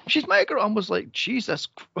my girl. She's my girl. I was like, Jesus,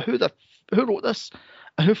 who wrote this?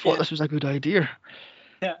 And who thought this was a good idea?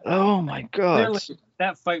 Yeah. Oh my God. Clearly,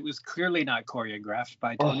 that fight was clearly not choreographed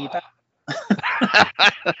by Tony Beck.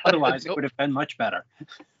 Otherwise, it would have been much better.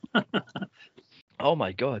 Oh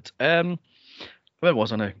my God. Where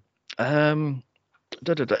was I now?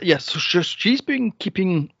 Yes, so she's been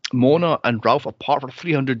keeping Mona and Ralph apart for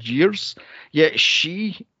 300 years, yet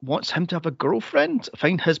she wants him to have a girlfriend,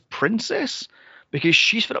 find his princess, because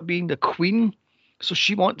she's fed up being the queen, so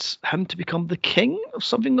she wants him to become the king or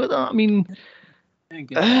something like that. I mean,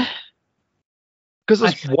 because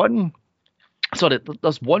there's one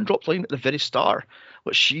drop line at the very start,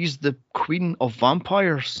 but she's the queen of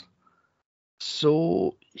vampires.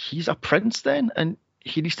 So he's a prince then, and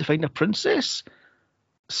he needs to find a princess.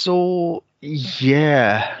 So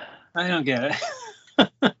yeah, I don't get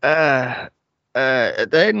it.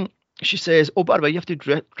 Then she says, "Oh, by the way, you have to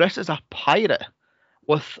dress as a pirate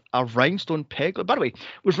with a rhinestone peg." By the way,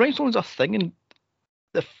 was rhinestones a thing in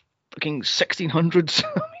the fucking 1600s?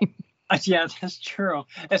 Yeah, that's true.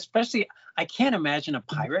 Especially, I can't imagine a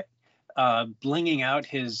pirate blinging out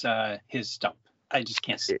his stump. I just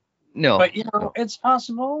can't see. No, but it's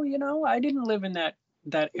possible. I didn't live in that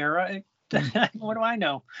era. What do I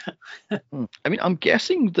know? I mean, I'm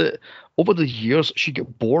guessing that over the years she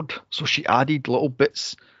got bored, so she added little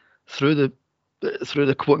bits through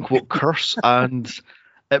the quote unquote curse, and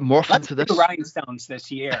it morphed Let's into do this. rhinestones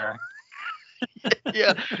this year.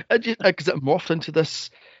 Yeah, because it morphed into this.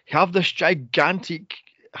 You have this gigantic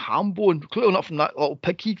ham bone, clearly not from that little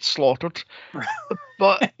pig he slaughtered,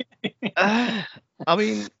 but I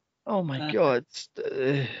mean, oh my God,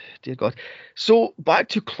 dear God. So back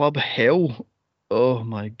to Club Hell. Oh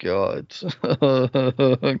my God.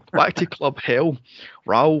 Back to Club Hell.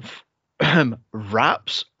 Ralph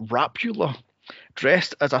raps Rapula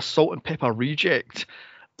dressed as a salt and pepper reject.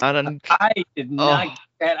 And I did not oh, get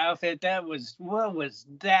that outfit. What was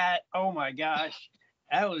that? Oh my gosh.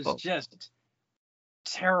 That was oh, just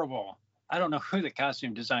terrible. I don't know who the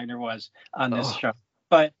costume designer was on this oh, show,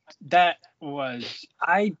 but that was,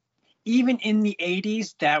 even in the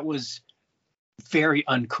 80s, that was very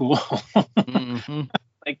uncool. mm-hmm,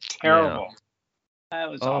 Like yeah. terrible. That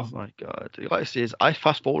was Oh awful. my God. Like I says, I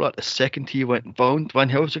fast forward at the second he went, Van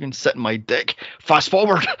Helsing sit in my dick. Fast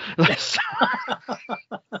forward.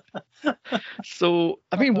 So,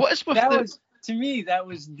 I mean, what is with That the. was, to me, that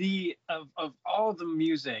was the of all the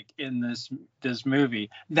music in this movie,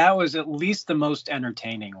 that was at least the most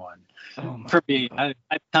entertaining one Oh my for me. God.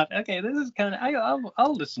 I thought, okay, this is kind of,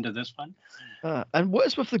 I'll listen to this one. And what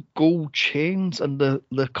is with the gold chains and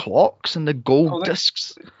the clocks and the gold Oh,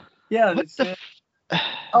 discs? yeah, What that's the. it.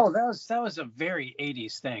 Oh, that was a very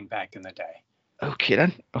 80s thing back in the day. Okay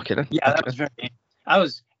then. Okay then. Yeah, Okay that was then. very.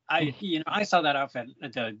 I saw that outfit,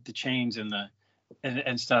 the chains and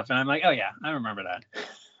stuff, and I'm like, oh yeah, I remember that.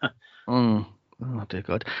 Mm. Oh dear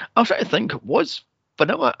God. I was trying to think, was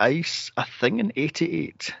Vanilla Ice a thing in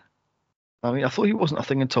 '88? I mean, I thought he wasn't a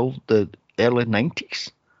thing until the early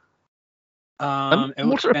 '90s. And It would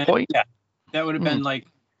more to have the been, point. yeah, that would have Mm, been like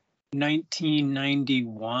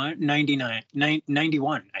 1991, 99,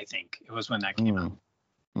 91, I think it was when that came out.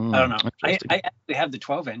 I don't know. interesting. I actually have the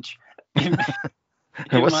 12-inch in,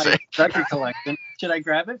 in What's my record collection. Should I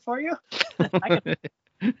grab it for you? I can.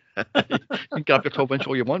 you can grab your 12-inch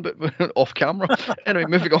all you want, but off camera. Anyway,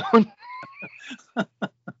 moving on.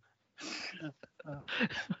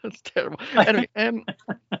 That's terrible. Anyway,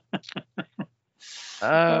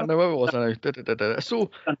 no, where was I now? So,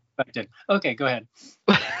 Unexpected. Okay, go ahead.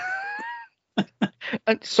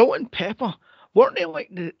 and Salt and Pepper, weren't they like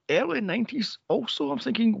the early '90s? Also, I'm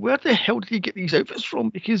thinking, where the hell did you get these outfits from?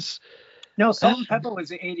 Because, No, Salt and Pepper was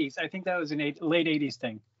the 80s. I think that was an late 80s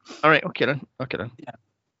thing. all right, okay then, okay then, Yeah.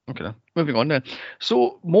 okay then. Moving on then.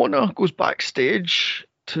 So Mona goes backstage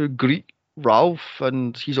to greet Ralph,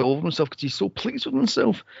 and he's all over himself because he's so pleased with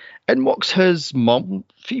himself. In walks his mum,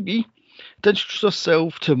 Phoebe, to introduce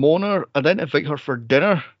herself to Mona and then invite her for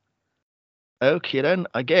dinner. Okay, then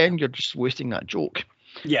again, you're just wasting that joke.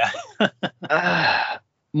 Yeah.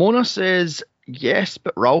 Mona says yes,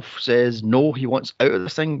 but Ralph says no. He wants out of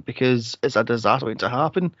this thing because it's a disaster waiting to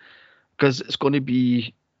happen. Because it's going to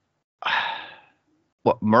be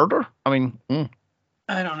what, murder? I mean,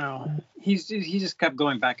 I don't know. He just kept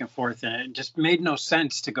going back and forth, and it just made no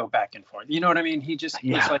sense to go back and forth. You know what I mean? He just was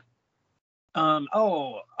yeah. like,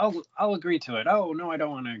 oh, I'll agree to it. Oh no, I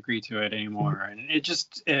don't want to agree to it anymore. And it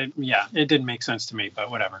didn't make sense to me.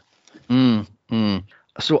 But whatever.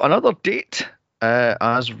 So another date,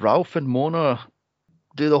 as Ralph and Mona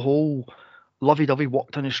do the whole lovey-dovey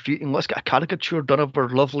walk down the street and let's get a caricature done of our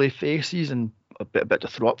lovely faces and a bit to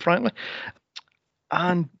throw up, frankly.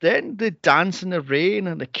 And then they dance in the rain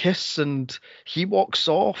and the kiss, and he walks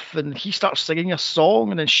off and he starts singing a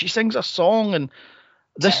song, and then she sings a song, and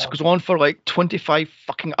this goes on for like 25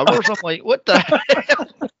 fucking hours. I'm like, what the hell?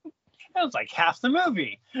 That was like half the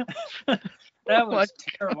movie. That was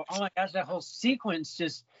terrible. Oh my gosh, that whole sequence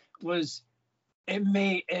just was. I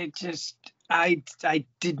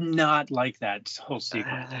did not like that whole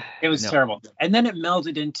sequence. It was terrible. And then it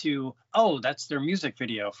melded into, oh, that's their music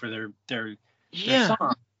video for their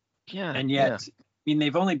song. Yeah. And yet, I mean,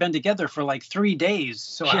 they've only been together for like 3 days.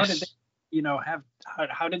 So how did they,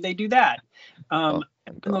 how did they do that? And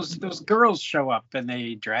those girls show up and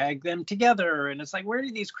they drag them together, and it's like, where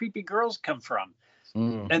did these creepy girls come from?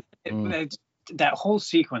 And that whole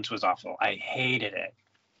sequence was awful. I hated it.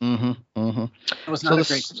 It was not a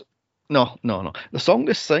great. No. The song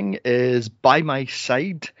they sing is "By My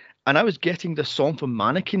Side," and I was getting the song from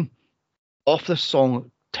Mannequin off this song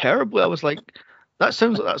terribly. I was like, that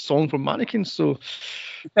sounds like that song from Mannequin. So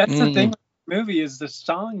that's the thing with the movie, is the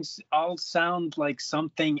songs all sound like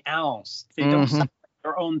something else. They don't sound like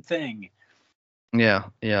their own thing. Yeah.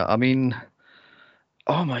 I mean,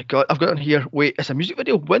 oh my God, I've got on here. Wait, it's a music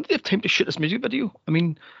video. When did they have time to shoot this music video? I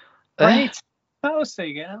mean, Right. I was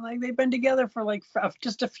thinking, I'm like, they've been together for like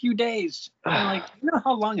just a few days. I'm like, you know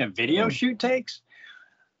how long a video shoot takes?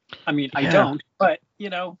 I mean, I don't, but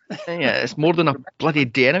Yeah, it's more than a bloody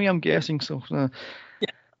day anyway, I'm guessing. So,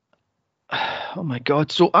 oh my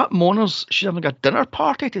God. So at Mona's, she's having a dinner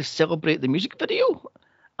party to celebrate the music video.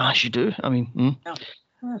 As you do. I mean,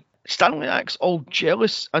 Stanley acts all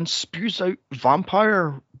jealous and spews out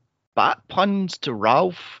vampire bat puns to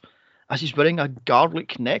Ralph as he's wearing a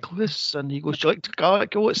garlic necklace, and he goes, "Do you like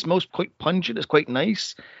garlic? Oh, it smells quite pungent. It's quite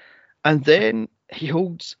nice." And then he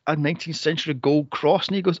holds a 19th century gold cross,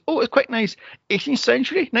 and he goes, "Oh, it's quite nice. 18th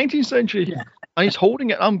century, 19th century," and he's holding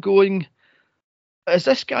it. I'm going, "Is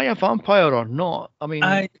this guy a vampire or not?" I mean,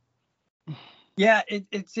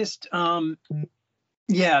 it's just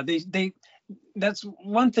they that's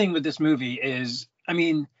one thing with this movie is, I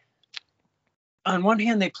mean, on one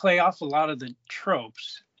hand they play off a lot of the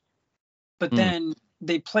tropes, but then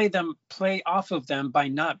they play off of them by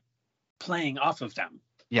not playing off of them.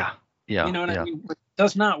 Yeah. You know what I mean? It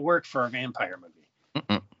does not work for a vampire movie.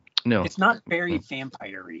 No. It's not very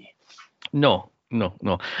vampire-y. No. I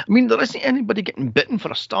mean, there isn't anybody getting bitten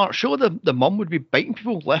for a start. Sure, the mum would be biting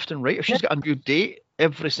people left and right if she's got a new date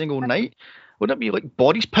every single night. Wouldn't it be like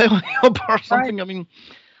bodies piling up or something? Right. I mean,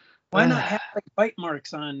 why not have like bite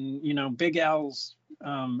marks on, Big Al's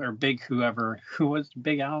or Big who was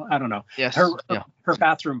Big Al? I don't know. Yes. Her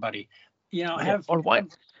bathroom buddy. Have or why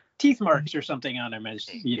teeth marks or something on him, as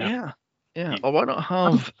you know. Yeah. Or why not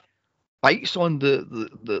have bites on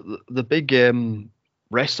the big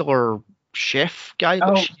wrestler chef guy?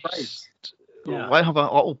 Oh, right. Yeah. Why have a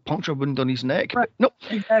little puncture wound on his neck? Right. No.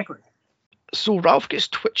 Exactly. So Ralph gets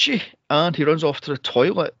twitchy and he runs off to the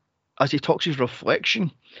toilet as he talks his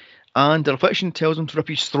reflection. And the reflection tells him to rip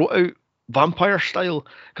his throat out, vampire style,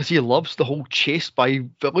 because he loves the whole chase by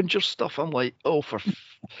villagers stuff. I'm like, oh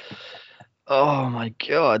my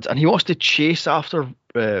God. And he wants to chase after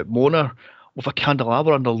Mona with a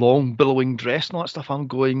candelabra and a long billowing dress and all that stuff. I'm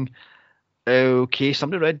going, okay,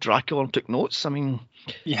 somebody read Dracula and took notes. I mean,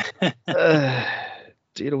 dear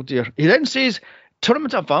oh dear. He then says, turn him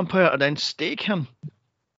into a vampire and then stake him.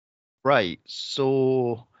 Right,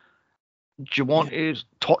 so do you want to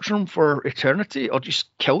torture him for eternity or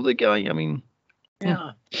just kill the guy? I mean,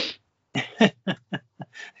 the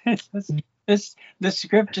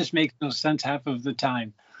script just makes no sense half of the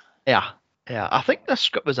time. Yeah. I think this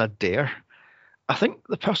script was a dare. I think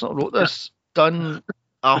the person that wrote this done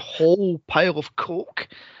a whole pile of coke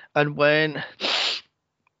and went,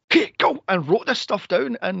 "Okay, go," and wrote this stuff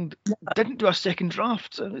down and didn't do a second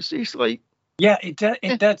draft. And it's just like,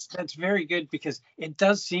 that's very good, because it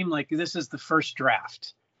does seem like this is the first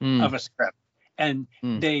draft of a script, and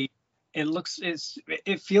it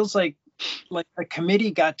feels like a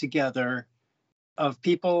committee got together of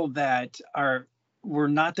people that were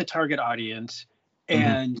not the target audience,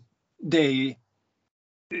 and they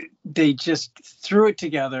just threw it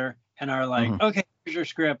together and are like, okay, here's your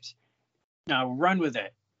script, now run with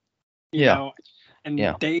it, you know, and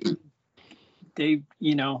they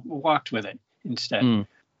walked with it instead.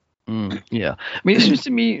 Yeah, I mean, it seems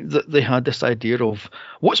to me that they had this idea of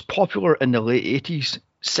what's popular in the late 80s: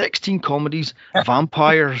 16 comedies,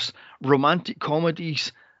 vampires, romantic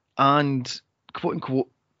comedies, and quote unquote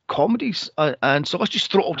comedies, and so let's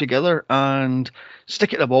just throw it all together and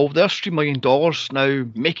stick it in a wall. There's $3 million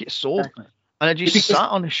now, make it so. Exactly. And it just sat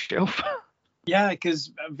on the shelf. Yeah,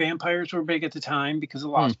 because vampires were big at the time because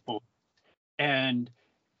of Lost Boys, and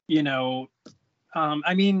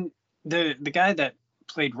I mean, the guy that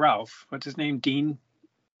played Ralph, what's his name, Dean?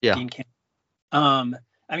 Yeah. Dean Campbell.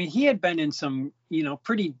 I mean, he had been in some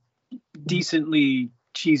pretty decently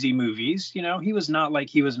cheesy movies. He was not like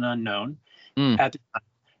he was an unknown at the time.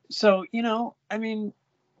 So, I mean,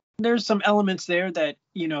 there's some elements there that,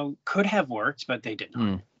 could have worked, but they did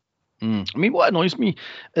not. I mean, what annoys me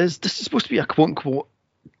is this is supposed to be a quote-unquote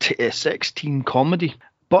sex teen comedy,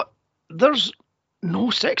 but there's no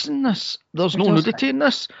sex in this. There's no nudity in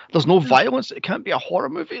this. There's no violence. It can't be a horror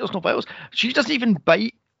movie. There's no violence. She doesn't even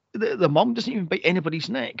bite, the mum doesn't even bite anybody's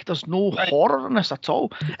neck. There's no horror in this at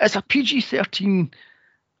all. It's a PG-13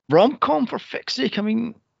 rom-com, for fuck's sake. I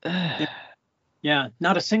mean... Yeah,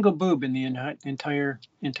 not a single boob in the entire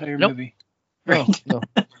movie. No.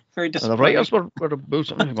 Very disappointing. The writers were the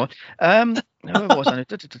boobs.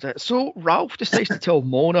 So Ralph decides to tell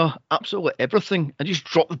Mona absolutely everything and just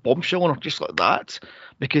drop the bombshell on her just like that,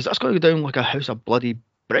 because that's going to go down like a house of bloody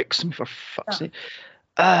bricks. For fuck's sake.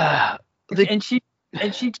 And she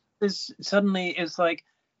is suddenly it's like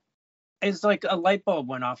a light bulb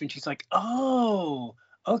went off, and she's like, oh,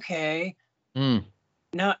 okay.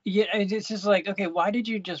 No, yeah, it's just like, okay, why did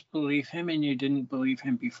you just believe him and you didn't believe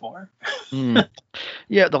him before? Mm.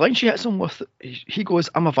 Yeah, the line she hits him with, he goes,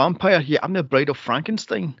 "I'm a vampire. Yeah, I'm the bride of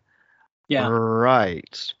Frankenstein." Yeah,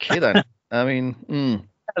 Right. Okay then. I mean,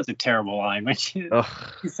 that was a terrible line when she ugh.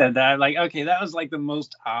 said that. I'm like, okay, that was like the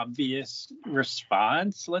most obvious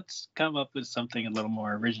response. Let's come up with something a little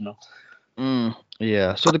more original.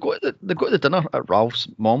 Yeah. So they go to the dinner at Ralph's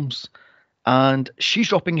mom's, and she's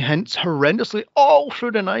dropping hints horrendously all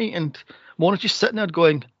through the night, and Monica's just sitting there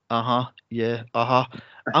going, yeah,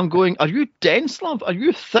 I'm going, "Are you dense, love? Are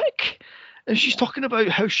you thick?" And she's talking about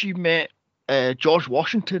how she met George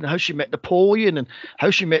Washington, and how she met Napoleon, and how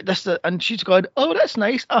she met this, that, and she's going, "Oh, that's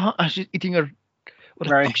nice, and she's eating her, what the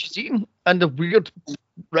fuck Right. she's eating, and the weird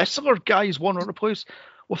wrestler guy is wandering around the place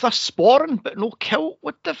with a sporran but no kilt.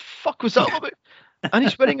 What the fuck was that all about? And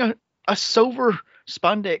he's wearing a silver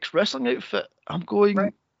spandex wrestling outfit. I'm going,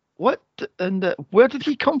 Right. what? And where did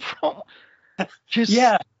he come from? Just,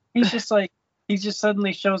 Yeah. He's just like, he just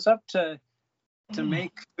suddenly shows up to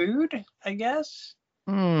make food, I guess.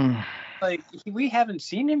 mm, Like, we haven't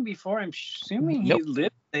seen him before. I'm assuming he nope.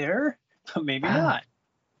 lived there, but maybe not.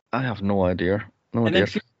 I have no idea. No And then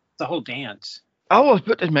idea. the whole dance. I was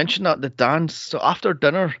about to mention that the dance. So after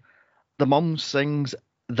dinner, the mum sings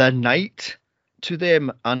 "The Night" to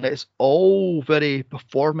them, and it's all very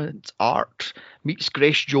performance art meets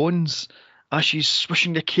Grace Jones as she's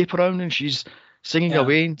swishing the cape around and she's singing Yeah.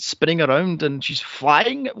 away and spinning around and she's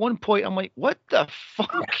flying at one point. I'm like, what the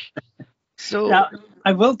fuck? So, Now,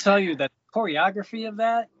 I will tell you that choreography of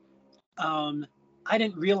that, I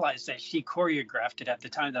didn't realize that she choreographed it at the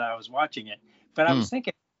time that I was watching it. But I mm, was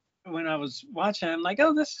thinking when I was watching, I'm like,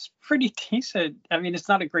 oh, this is pretty decent. I mean, it's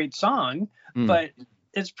not a great song, mm, but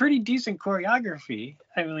it's pretty decent choreography.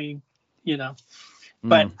 I mean, you know,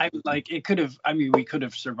 but mm, I like it could have. I mean, we could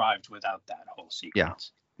have survived without that whole yeah,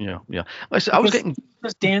 sequence yeah, yeah. Like I said, I was because getting,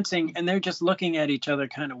 just dancing and they're just looking at each other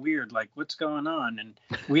kind of weird, like what's going on? And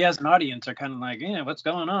we as an audience are kind of like, yeah, what's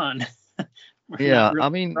going on? We're not yeah, really. I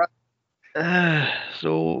mean, uh,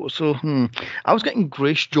 so I was getting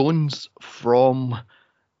Grace Jones from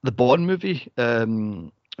the Bond movie. What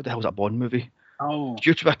the hell was that Bond movie? Oh,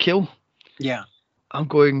 Due to a Kill. yeah. I'm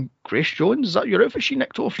going, Grace Jones, is that your outfit she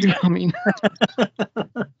nicked off you? I mean,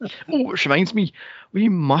 oh, which reminds me, we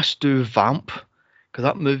must do Vamp, because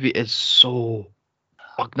that movie is so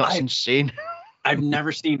bug nuts I insane. I've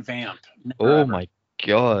never seen Vamp. Never Oh ever. my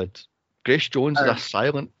god. Grace Jones is a Or,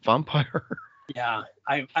 silent vampire. yeah.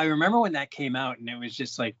 I remember when that came out and it was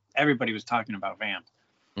just like everybody was talking about Vamp.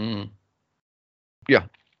 Mm. Yeah.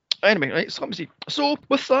 Anyway, right, so let me see. So,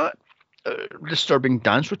 with that disturbing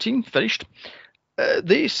dance routine finished,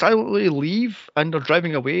 they silently leave and they're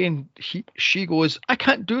driving away, and she goes, "I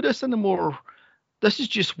can't do this anymore. This is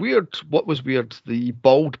just weird." What was weird? The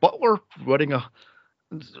bald butler wearing a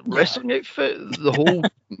Yeah. wrestling outfit, the whole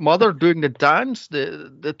mother doing the dance,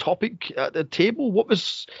 the topic at the table. What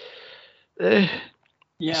was uh,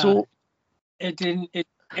 Yeah. so? It didn't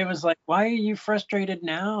it was like, why are you frustrated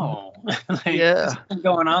now? Like this Yeah, has been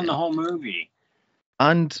going on the whole movie.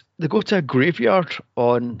 and they go to a graveyard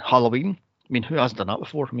on Halloween. I mean, who hasn't done that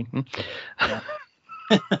before? I mean, Yeah.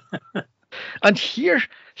 and here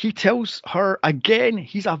he tells her again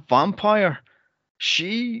he's a vampire.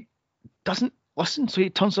 She doesn't listen, so he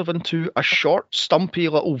turns her into a short, stumpy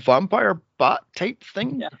little vampire bat type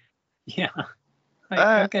thing. Yeah. Yeah. Like,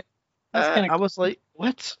 Uh, okay. That's kind of I cool. was like,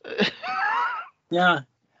 what? Yeah.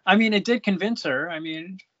 I mean, it did convince her. I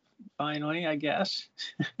mean, finally, I guess.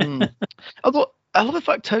 Hmm. Although I love the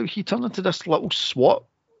fact how he turned into this little SWAT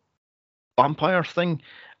vampire thing,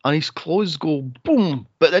 and his clothes go boom,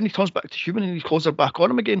 but then he turns back to human, and his clothes are back on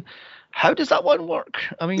him again. How does that one work?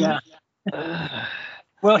 I mean, Yeah. uh,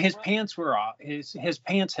 Well, his pants were off. His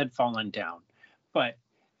pants had fallen down, but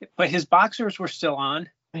his boxers were still on.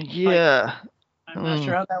 Like, yeah. I'm not Hmm.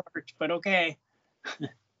 sure how that worked, but okay.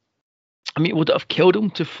 I mean, would it have killed him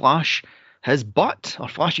to flash his butt or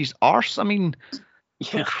flash his arse? I mean,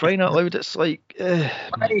 for Yeah. crying out loud, it's like, my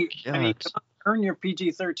Right. I mean, God. come on, earn your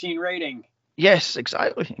PG-13 rating. Yes,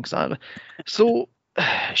 exactly, exactly. So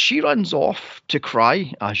she runs off to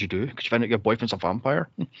cry, as you do, because you find out your boyfriend's a vampire.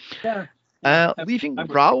 Yeah. Yeah. I Leaving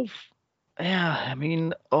would. Ralph. Yeah, I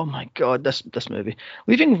mean, oh my God, this movie.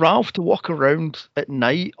 Leaving Ralph to walk around at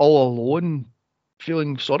night all alone,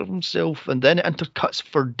 feeling sorry for himself, and then it intercuts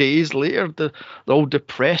for days later. They're all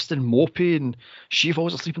depressed and mopey, and she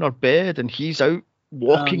falls asleep in her bed, and he's out Yeah.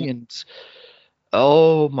 walking, and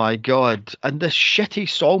oh my God. And this shitty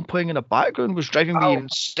song playing in the background was driving me Oh,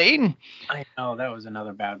 insane. I know that was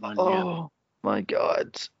another bad one. Yeah. Oh. my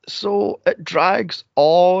God. So it drags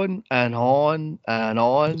on and on and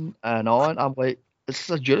on and on. I'm like, this is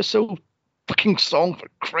a Duracell fucking song for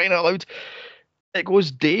crying out loud. It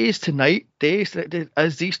goes days to night,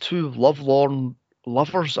 as these two lovelorn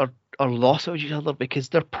lovers are lost with each other because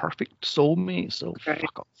they're perfect soulmates. So Right.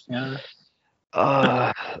 fuck off. Yeah.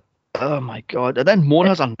 Uh, oh my God. And then Mona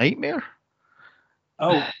has a nightmare.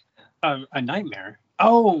 Oh, a nightmare.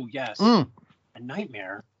 Oh, yes. Mm. A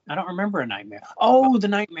nightmare. I don't remember a nightmare. Oh, the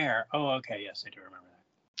nightmare. Oh, okay. Yes, I do remember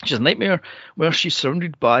that. She has a nightmare where she's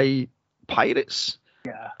surrounded by pirates.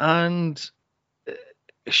 Yeah. And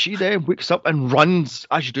she then wakes up and runs,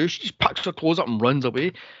 as you do. She just packs her clothes up and runs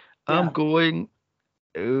away. I'm Yeah. going,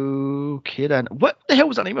 okay then. What the hell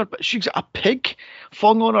was that nightmare? But she's got a pig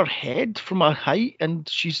falling on her head from a height, and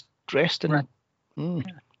she's dressed in. Right. Mm.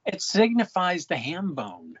 Yeah. It signifies the ham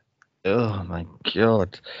bone. Oh my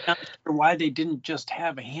God. Not sure why they didn't just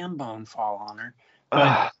have a ham bone fall on her, but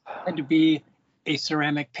Ah, it had to be a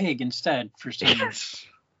ceramic pig instead for some yes.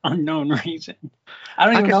 unknown reason. I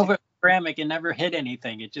don't I even can know see. if it was ceramic. It never hit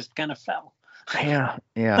anything. It just kind of fell. Yeah,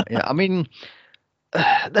 yeah, yeah. I mean,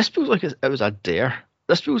 this feels like it was a dare.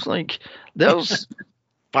 This feels like there's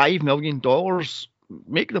 $5 million.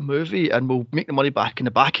 Make the movie, and we'll make the money back in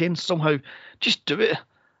the back end somehow. Just do it.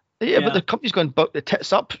 Yeah, but Yeah. the company's going to buck the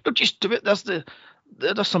tits up. They'll just do it.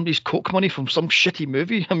 There's somebody's coke money from some shitty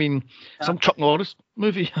movie. I mean, some Chuck Norris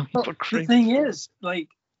movie. I mean, Well, for the crying. thing is, like,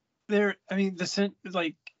 there. I mean, the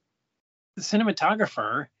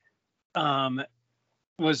cinematographer, um,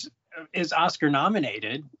 is Oscar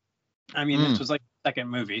nominated. I mean, this Mm, was like the second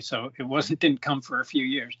movie, so it didn't come for a few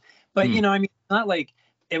years. But mm, I mean, it's not like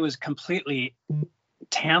it was completely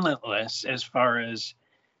talentless as far as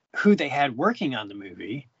who they had working on the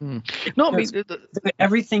movie. mm. No, I mean, Just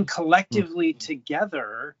everything mm, collectively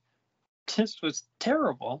together just was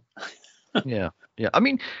terrible. yeah, yeah. I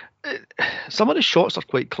mean, uh, some of the shots are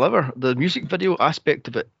quite clever. The music video aspect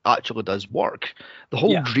of it actually does work. The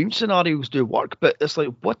whole Yeah, dream scenarios do work, but it's like,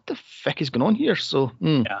 what the fuck is going on here? So,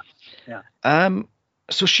 yeah, yeah. um,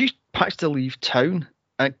 so she packs to leave town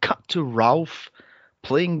and cut to Ralph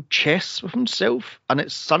playing chess with himself, and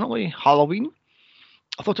it's suddenly Halloween.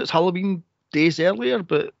 I thought it was Halloween days earlier,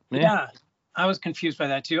 but yeah. Yeah, I was confused by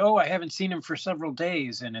that too. Oh, I haven't seen him for several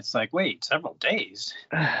days, and it's like, wait, several days?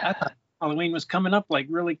 I thought Halloween was coming up like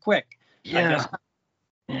really quick. I Yeah, guess.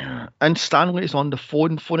 yeah. And Stanley is on the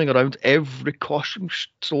phone, phoning around every costume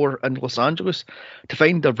store in Los Angeles to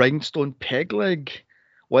find the rhinestone peg leg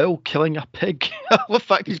while killing a pig. The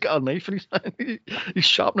fact he's got a knife in his hand, he's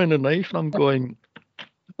sharpening a knife, and I'm going,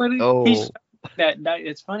 But he's oh, that knife.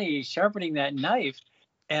 It's funny. He's sharpening that knife,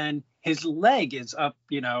 and his leg is up.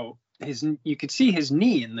 You could see his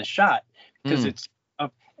knee in the shot because mm. it's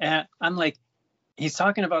up. And I'm like, he's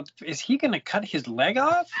talking about, is he going to cut his leg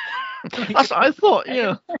off? That's what I thought.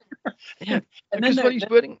 Yeah, yeah. And then Because what he's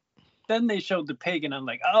wearing. then they showed the pig, and I'm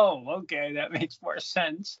like, oh, okay, that makes more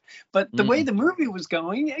sense. But the way Mm, the movie was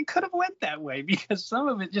going, it could have went that way because some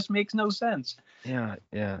of it just makes no sense. yeah,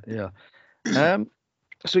 yeah, yeah. Um,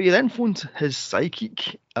 So he then phones his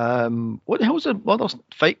psychic. What the hell's the mother's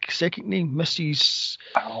fake psychic name? Mrs.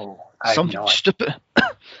 Oh, I have Something no idea. stupid.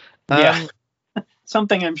 Yeah, Um,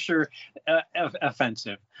 something I'm sure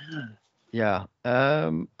offensive. yeah.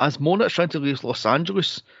 As Mona is trying to leave Los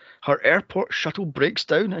Angeles, her airport shuttle breaks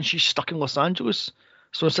down and she's stuck in Los Angeles.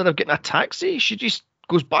 So instead of getting a taxi, she just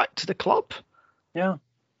goes back to the club. Yeah,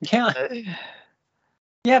 yeah, Uh,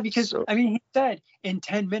 yeah. Because so, I mean, he said in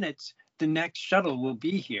 10 minutes the next shuttle will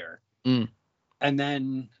be here, mm, and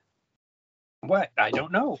then what? I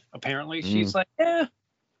don't know. Apparently, mm. she's like, yeah,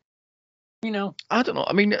 you know, I don't know.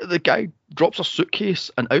 I mean, the guy drops a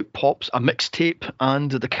suitcase and out pops a mixtape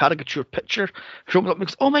and the caricature picture. She opens up and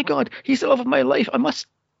goes, "Oh my God, he's the love of my life. I must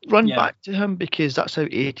run yeah. back to him because that's how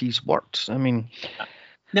 80s worked." I mean,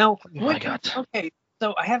 Now, oh my what? God. Okay,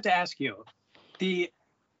 so I have to ask you, the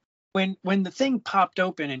when the thing popped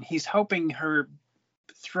open and he's helping her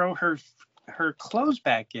throw her clothes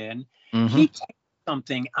back in, Hmm. he takes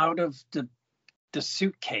something out of the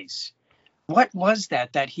suitcase. What was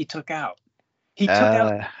that he took out? He took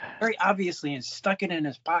out Uh, very obviously and stuck it in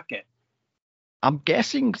his pocket. I'm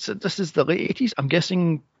guessing so this is the late 80s. I'm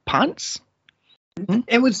guessing pants. Hmm?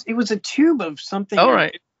 It was a tube of something. All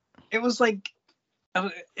right. It was like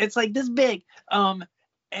it's like this big. And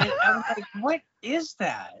I was like, what is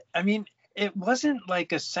that? I mean, it wasn't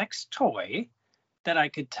like a sex toy that I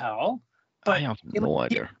could tell, I but have no he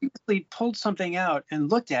idea. obviously pulled something out and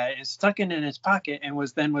looked at it and stuck it in his pocket and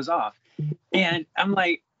was off. And I'm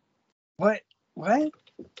like, what? What?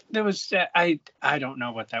 There was I don't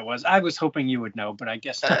know what that was. I was hoping you would know, but I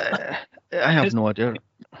guess not. Uh, I have no idea.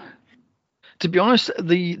 To be honest,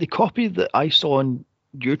 the copy that I saw on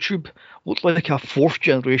YouTube looked like a fourth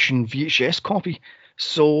generation VHS copy.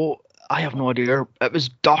 So I have no idea. It was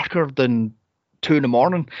darker than 2 in the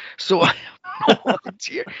morning. So I have no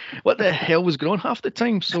idea what the hell was going on half the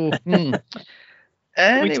time. So anyway,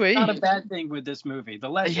 which is not a bad thing with this movie. The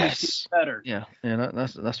less you see, the better. Yeah,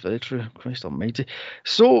 that's very true. Christ Almighty.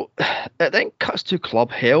 So it then cuts to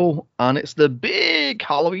Club Hell, and it's the big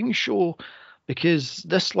Halloween show because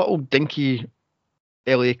this little dinky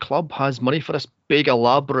LA club has money for this big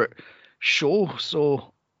elaborate show.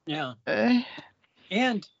 So yeah,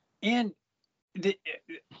 and the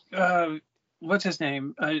what's his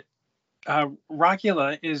name?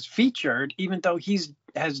 Rockula is featured, even though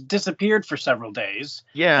has disappeared for several days.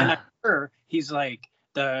 Yeah, and I'm sure he's like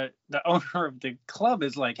the owner of the club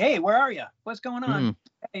is like, hey, where are you? What's going on?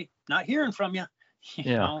 Hey, not hearing from you.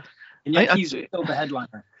 You know? And yet he's still the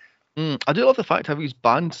headliner. I do love the fact how his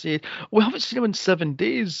band said, we haven't seen him in 7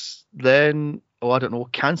 days. Then, I don't know,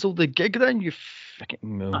 cancel the gig then? You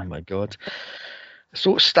fucking, oh my God.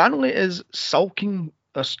 So Stanley is skulking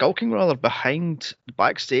rather behind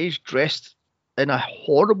backstage, dressed in a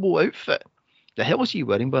horrible outfit. The hell was he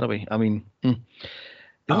wearing, by the way? I mean, it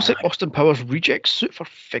looks like Austin Powers' reject suit, for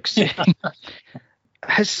fuck's sake.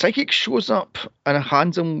 His psychic shows up and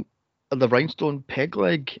hands him the rhinestone peg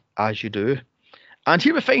leg, as you do. And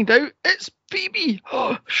here we find out it's Phoebe.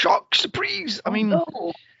 Shock, surprise. I mean,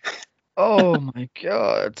 oh my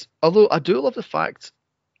God. Although I do love the fact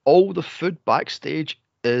all the food backstage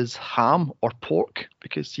is ham or pork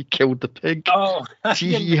because he killed the pig. Oh,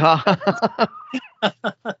 yeah.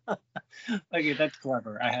 Okay, that's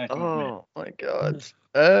clever. I have to admit. My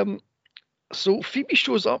God. So Phoebe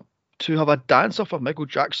shows up to have a dance off of Michael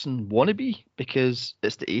Jackson wannabe because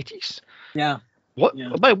it's the 80s. Yeah. What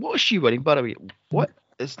is she wearing, by the way? What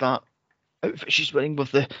is that outfit she's wearing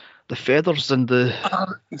with the feathers and the?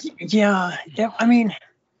 Yeah. I mean,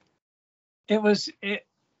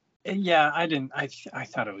 yeah, I didn't. I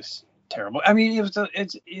thought it was terrible. I mean,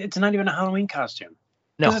 it's not even a Halloween costume.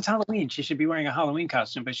 Because it's Halloween, she should be wearing a Halloween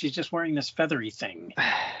costume, but she's just wearing this feathery thing.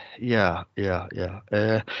 Yeah.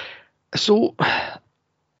 So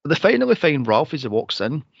they finally find Ralph as he walks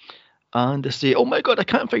in, and they say, "Oh my God, I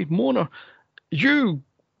can't find Mona. You,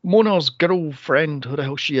 Mona's girlfriend, who the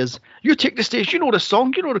hell she is, you take the stage. You know the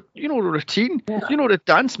song. You know the routine. Yeah. You know the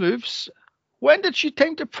dance moves. When did she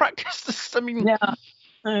time to practice this? I mean, yeah,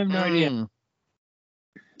 I have no idea.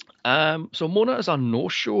 So Mona is a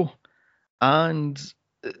no-show, and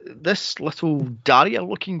this little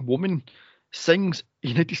Daria-looking woman sings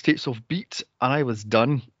United States of Beat, and I was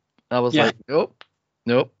done. I was like, nope.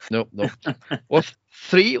 With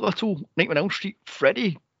 3 little Nightmare on Elm Street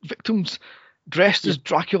Freddy victims dressed as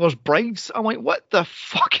Dracula's brides. I'm like, what the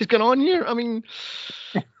fuck is going on here? I mean,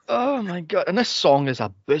 oh my God. And this song is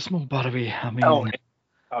abysmal, by the way. I mean,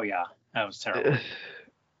 oh yeah, that was terrible.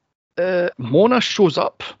 Mona shows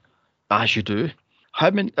up, as you do. Her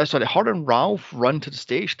and Ralph run to the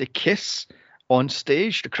stage. They kiss on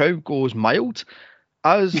stage. The crowd goes mild.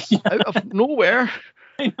 As out of nowhere,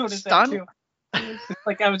 I noticed that too. It's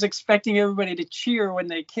like I was expecting everybody to cheer when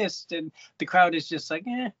they kissed, and the crowd is just like,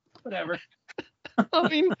 whatever. I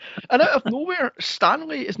mean, and out of nowhere,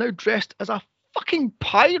 Stanley is now dressed as a fucking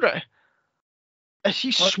pirate as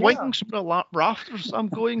he swings from the rafters. I'm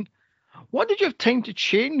going, what did you have time to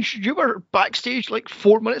change? You were backstage like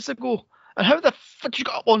 4 minutes ago. And how the fuck did you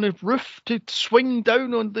got up on the roof to swing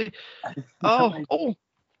down on the... Oh,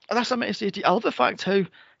 that's what I meant to say to you. I love the fact how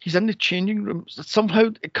he's in the changing room.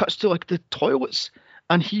 Somehow it cuts to like the toilets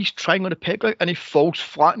and he's trying on a peg leg and he falls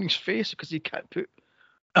flat on his face because he can't put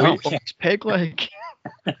weight on his peg leg.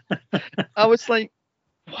 I was like,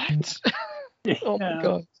 what? Oh my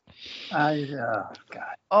God. God.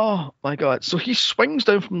 Oh my God. So he swings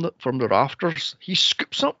down from the rafters. He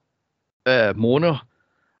scoops up Mona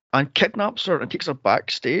and kidnaps her and takes her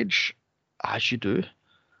backstage, as you do.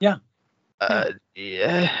 Yeah.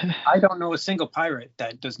 Yeah. I don't know a single pirate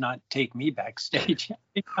that does not take me backstage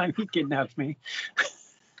every time he kidnaps me.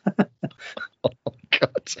 Oh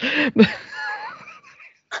God.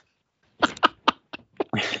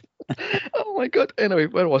 Oh my God. Anyway,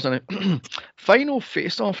 where was I? Final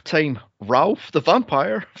face-off time. Ralph the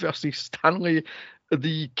vampire versus Stanley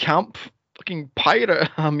the camp fucking pirate.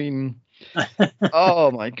 I mean,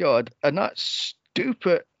 oh my God. And that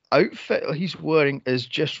stupid outfit he's wearing is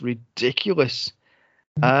just ridiculous.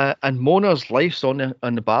 And Mona's life's on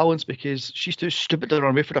the balance because she's too stupid to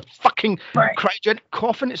run away for the fucking cryogenic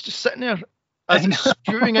coffin. It's just sitting there as it's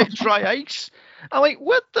spewing out dry ice. I'm like,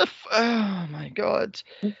 what the? Oh my god.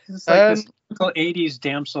 It's like this typical 80s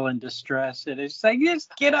damsel in distress. And it's like,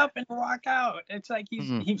 just get up and walk out. It's like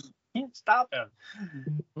he can't stop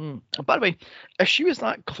him. By the way, if she was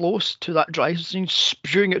that close to that dry ice scene,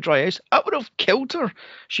 spewing at dry ice, I would have killed her.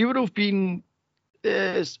 She would have been,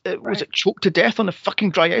 was it choked to death on the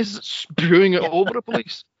fucking dry ice, spewing it over the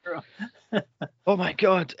place. Oh my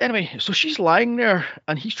god. Anyway, so she's lying there,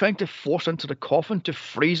 and he's trying to force into the coffin to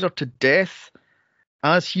freeze her to death,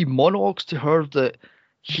 as he monologues to her that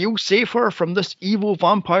he'll save her from this evil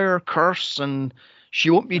vampire curse, and she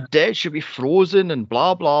won't be dead, she'll be frozen, and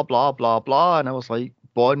blah blah blah blah blah. And I was like,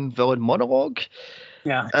 Bond villain monologue.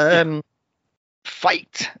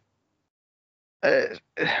 Fight.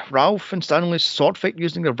 Ralph and Stanley's sword fight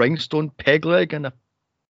using the rhinestone peg leg and the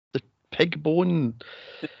pig bone.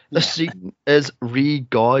 The scene is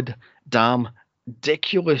goddamn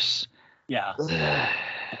ridiculous. Yeah.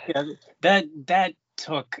 That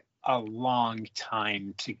took a long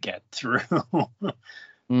time to get through.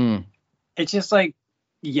 It's just like,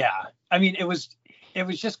 I mean, it was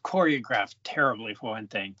just choreographed terribly for one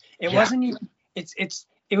thing. It wasn't even.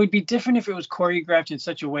 It would be different if it was choreographed in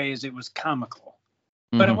such a way as it was comical,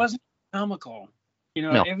 but it wasn't comical. You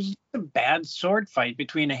know, It was just a bad sword fight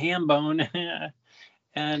between a ham bone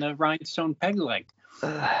and a rhinestone peg leg,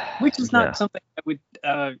 which is not something I would,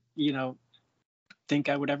 think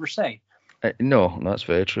I would ever say. No, that's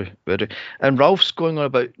very true. Very true. And Ralph's going on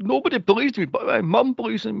about, nobody believes me, but my mum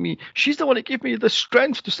believes in me. She's the one that gave me the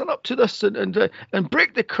strength to stand up to this and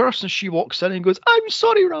break the curse. And she walks in and goes, I'm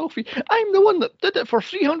sorry, Ralphie. I'm the one that did it for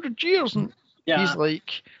 300 years. And he's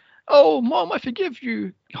like, oh, Mom, I forgive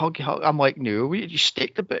you. Hug. I'm like, no, you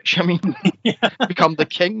stake the bitch. I mean, become the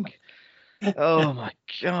king. Oh, my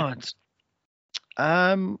God.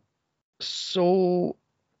 So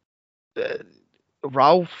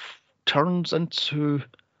Ralph turns into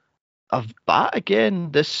a bat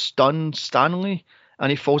again. This stuns Stanley, and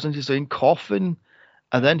he falls into his own coffin,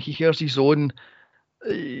 and then he hears his own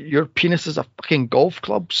your penis is a fucking golf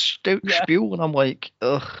club spiel, and I'm like,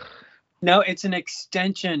 ugh. No, it's an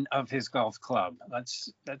extension of his golf club.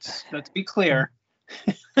 Let's be clear.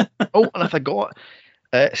 Oh, and I forgot,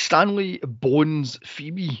 Stanley bones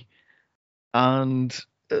Phoebe, and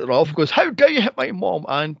Ralph goes, how dare you hit my mom,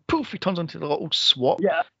 and poof, he turns into the little swat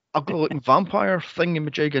ugly-looking vampire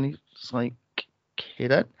thingy-majig, and he's like, okay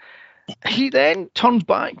then. He then turns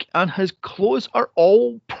back, and his clothes are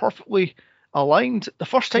all perfectly aligned. The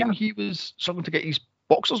first time he was struggling to get his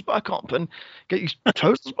boxers back up and get his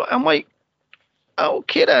trousers back, I'm like,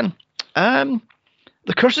 okay then.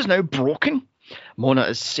 The curse is now broken. Mona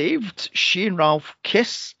is saved. She and Ralph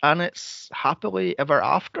kiss, and it's happily ever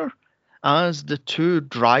after as the two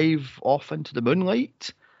drive off into the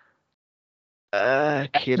moonlight.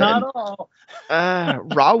 Okay, not all.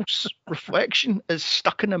 Ralph's reflection is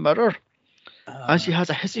stuck in the mirror as he has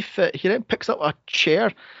a hissy fit. He then picks up a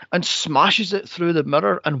chair and smashes it through the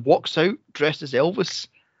mirror and walks out dressed as Elvis.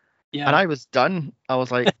 And I was done. I was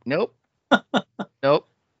like, nope,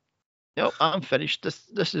 I'm finished.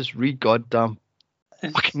 This is goddamn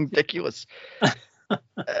fucking ridiculous.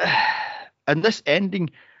 And this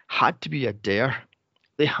ending had to be a dare.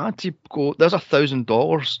 They had to go, there's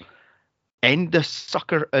 $1,000. End this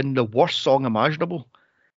sucker in the worst song imaginable,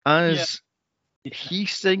 as he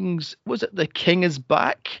sings, was it The King Is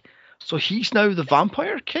Back? So he's now the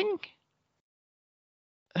vampire king?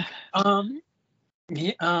 I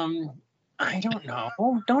don't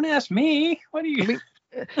know. Don't ask me. What do you... I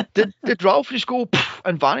mean, did Ralph just go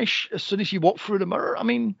and vanish as soon as he walked through the mirror? I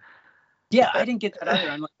mean... Yeah, I didn't get that either.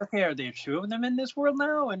 I'm like, okay, are there two of them in this world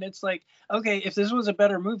now? And it's like, okay, if this was a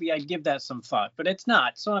better movie, I'd give that some thought. But it's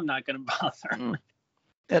not, so I'm not going to bother.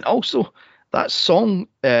 And also, that song,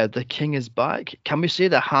 The King Is Back, can we say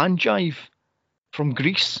the hand jive from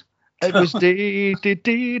Greece? It was day, day,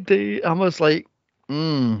 day, day. I was like,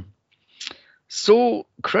 So,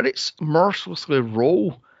 credits mercilessly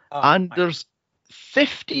roll, and there's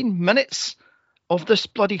 15 minutes of this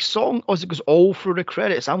bloody song as it goes all through the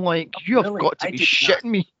credits. I'm like, you have got to be shitting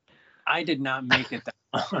me. I did not make it that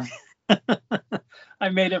long. I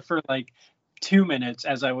made it for like 2 minutes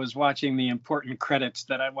as I was watching the important credits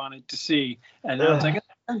that I wanted to see. And I was like,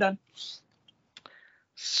 I'm done.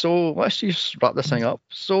 So let's just wrap this thing up.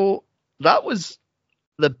 So that was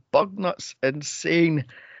the Bugnuts Insane,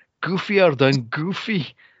 goofier than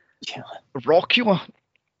Goofy. Rockula.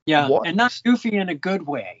 Yeah, and not goofy in a good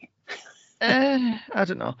way. I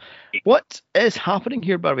don't know. What is happening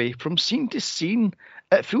here, Barry? From scene to scene,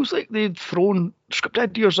 it feels like they've thrown script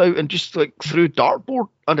ideas out and just like threw dartboard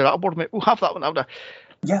under dartboard. We'll have that one after.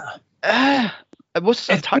 Yeah. It was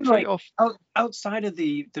a It seemed tactic like of. outside of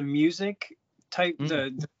the music type,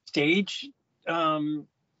 the stage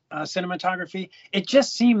cinematography, it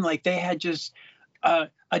just seemed like they had just a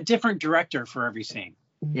different director for every scene.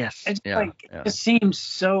 Yes. It's Yeah. like Yeah. it seems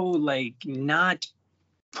so like not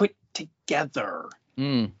put together.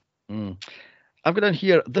 I've got in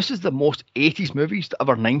here. This is the most 80s movies that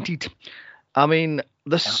ever 90'd. I mean,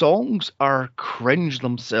 the songs are cringe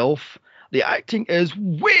themselves. The acting is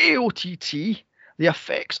way OTT. The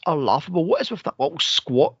effects are laughable. What is with that little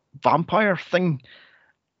squat vampire thing?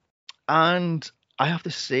 And I have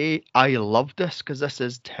to say, I love this because this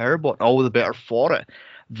is terrible and all the better for it.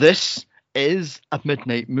 This is a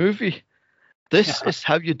midnight movie. This is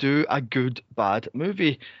how you do a good, bad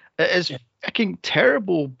movie. It is fucking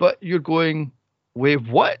terrible, but you're going, wait,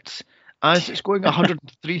 what? As it's going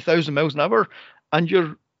 103,000 miles an hour, and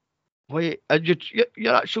you're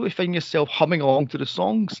actually find yourself humming along to the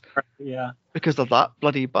songs. Yeah. Because they're that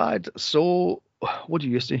bloody bad. So, what do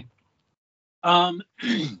you say?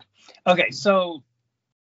 Okay, so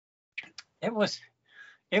it was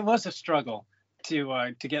a struggle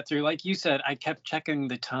to get through. Like you said, I kept checking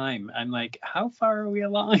the time. I'm like, how far are we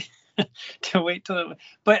along? To wait till,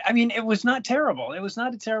 but I mean, it was not terrible. It was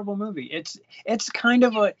not a terrible movie. It's kind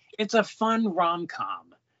of it's a fun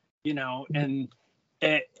rom-com, and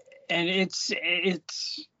it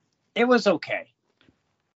was okay.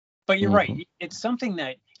 But you're right. It's something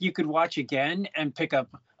that you could watch again and pick up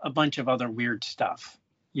a bunch of other weird stuff.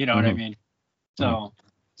 You know what I mean? So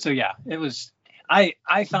yeah, it was. I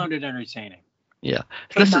found it entertaining. Yeah,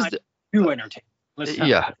 but this is too entertaining.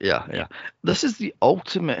 Yeah. This is the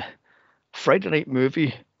ultimate Friday night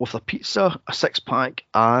movie with a pizza, a six-pack,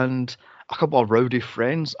 and a couple of rowdy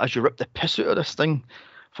friends as you rip the piss out of this thing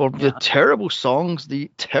for the terrible songs, the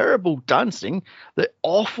terrible dancing, the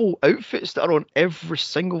awful outfits that are on every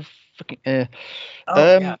single fucking.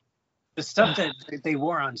 The stuff that they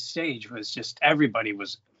wore on stage was just, everybody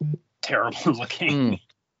was terrible looking.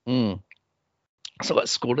 So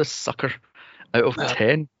let's score this sucker out of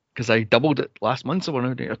 10 because I doubled it last month, so we're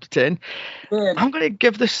now doing up to 10. I'm going to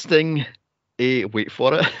give this thing wait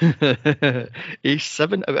for it, a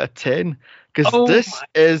 7 out of 10 because this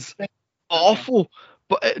is awful.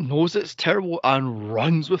 But it knows it's terrible and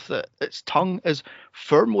runs with it. Its tongue is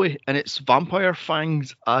firmly in its vampire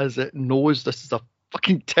fangs as it knows this is a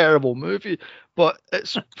fucking terrible movie, but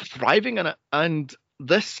it's thriving in it. And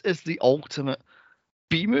this is the ultimate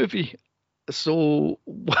B movie. So,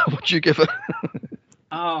 what would you give it?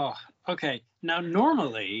 Oh, okay. Now,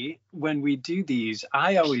 normally when we do these,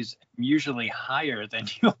 I always usually higher than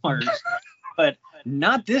yours, but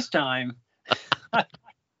not this time.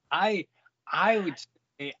 I would say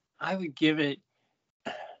I would give it.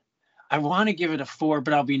 I want to give it a 4,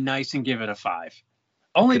 but I'll be nice and give it a 5.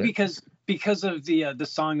 Only because of the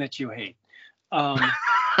song that you hate.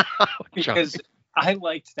 Because I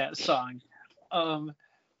liked that song.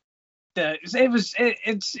 It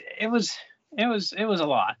was a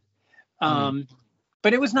lot.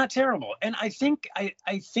 But it was not terrible. And I think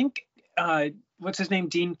what's his name?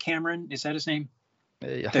 Dean Cameron, is that his name?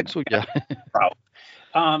 I think so, yeah.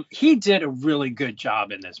 He did a really good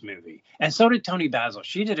job in this movie, and so did Toni Basil.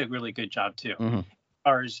 She did a really good job too. As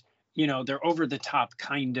far as, their over the top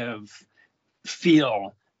kind of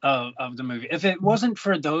feel of the movie. If it wasn't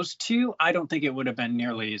for those two, I don't think it would have been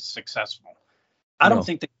nearly as successful. I don't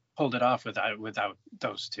think they pulled it off without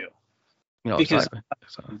those two. Because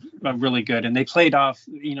really good, and they played off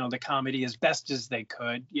the comedy as best as they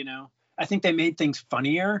could. I think they made things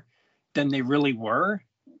funnier than they really were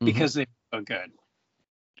because they were so good.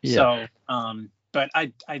 So but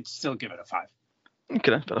I'd still give it a 5.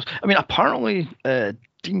 Okay, I mean, apparently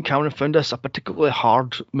Dean Cameron found this a particularly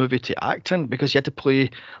hard movie to act in because he had to play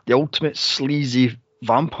the ultimate sleazy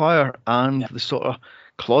vampire and the sort of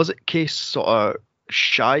closet case, sort of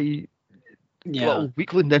shy little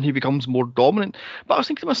weakling, then he becomes more dominant. But I was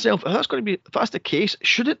thinking to myself, if that's the case,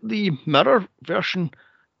 shouldn't the mirror version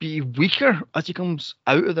be weaker as he comes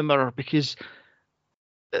out of the mirror? Because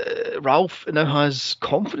Ralph now has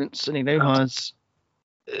confidence and he now has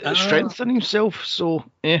strength in himself. So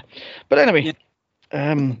but anyway,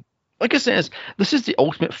 like I said, this is the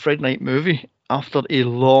ultimate Friday night movie after a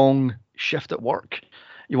long shift at work.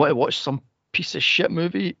 You want to watch some piece of shit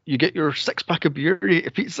movie, you get your 6-pack of beer, you eat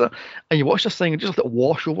a pizza, and you watch this thing and just let it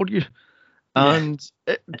wash over you, and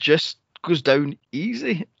it just goes down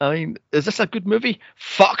easy. I mean, is this a good movie?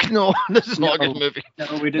 Fuck no, this is not a good movie.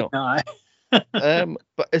 No, we did not.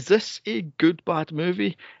 But is this a good bad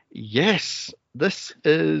movie? Yes, this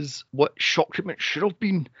is what Shock Treatment should have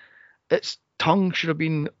been. Its tongue should have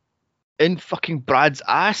been in fucking Brad's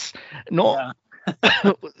ass, not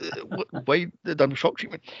Why they done shock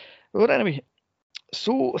treatment? Well, anyway,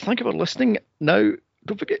 so thank you for listening. Now,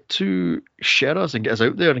 don't forget to share us and get us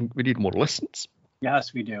out there, and we need more listens.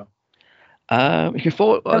 Yes, we do. You can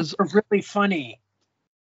follow us. We're really funny.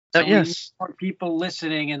 So we need Yes. more people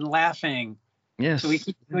listening and laughing. Yes. So we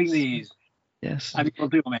keep doing these. Yes. I mean, we'll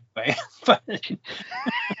do them anyway. But you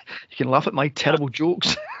can laugh at my terrible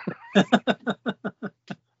jokes.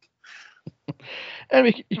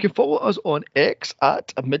 Anyway, you can follow us on X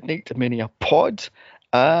at Midnight Mania Pod.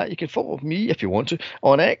 You can follow me if you want to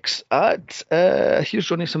on X at Here's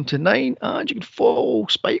Johnny 79, and you can follow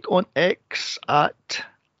Spike on X at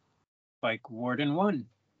Spike Warden 1.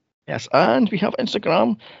 Yes, and we have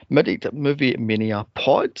Instagram, Midnight Movie Mania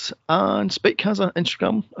Pod, and Spike has an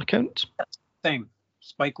Instagram account. Same,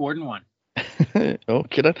 Spike Warden 1.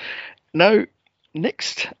 Okay then. Now,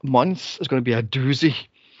 next month is going to be a doozy.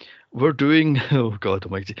 We're doing, oh God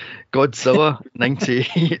almighty, Godzilla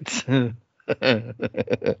 98.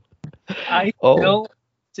 I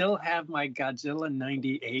still have my Godzilla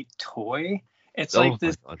 98 toy. It's like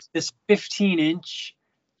this 15-inch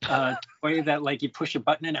toy that like you push a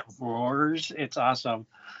button and it roars. It's awesome.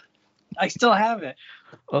 I still have it.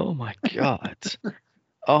 Oh my God.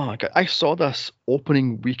 Oh my God. I saw this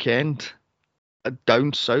opening weekend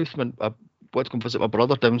down south. I went to go visit my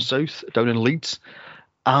brother down south, down in Leeds.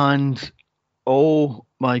 And oh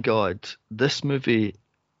my God, this movie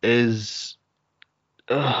is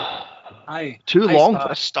too long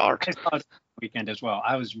for a start. I saw it weekend as well.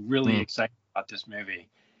 I was really excited about this movie,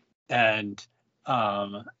 and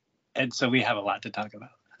so we have a lot to talk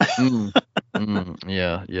about.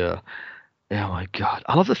 Yeah. Oh my God,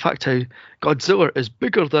 I love the fact how Godzilla is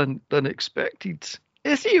bigger than expected.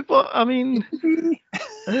 Is he? But I mean,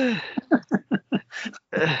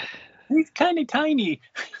 he's kind of tiny.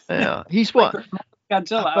 Yeah, he's what?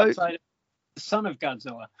 Godzilla outside the son of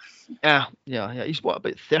Godzilla. Yeah. He's what,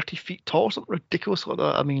 about 30 feet tall, something ridiculous like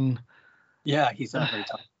that. I mean, yeah, he's not very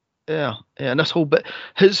tall. Yeah, and this whole bit,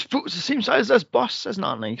 his foot's the same size as this bus. Isn't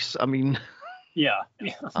that nice? I mean, yeah,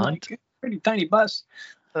 like pretty tiny bus.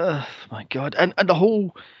 My God, and the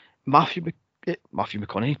whole Matthew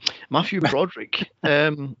Broderick,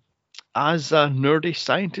 as a nerdy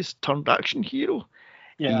scientist turned action hero.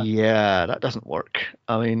 Yeah, that doesn't work.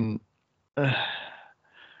 I mean,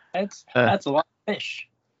 that's a lot of fish.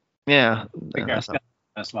 Yeah, that's the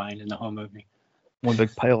best line in the whole movie. One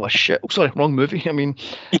big pile of shit. Oh, sorry, wrong movie. I mean,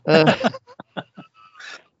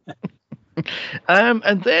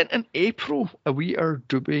 and then in April we are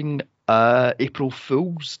doing April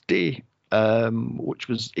Fool's Day, which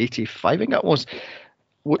was 85, I think that was,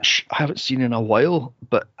 which I haven't seen in a while,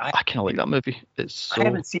 but I kind of like that movie. I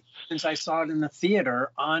haven't seen it since I saw it in the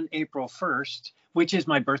theater on April 1st, which is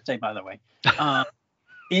my birthday, by the way,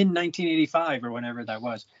 in 1985 or whenever that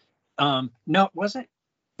was. No, was it?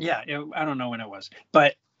 Yeah, I don't know when it was,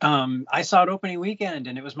 but I saw it opening weekend,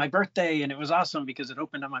 and it was my birthday, and it was awesome because it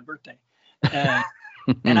opened on my birthday, and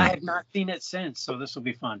I have not seen it since, so this will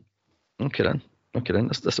be fun. Okay then.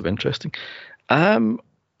 This will be interesting. On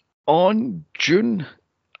June,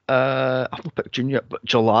 I haven't picked June yet, but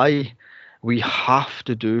July, we have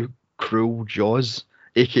to do Cruel Jaws,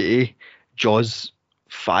 aka Jaws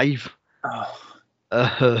 5.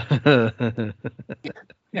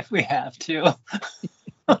 If we have to.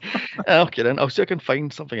 Okay then, I'll see if I can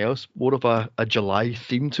find something else more of a July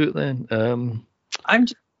theme to it then. I'm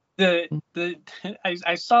just, I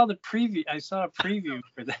saw the preview. I saw a preview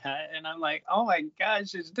for that, and I'm like, oh my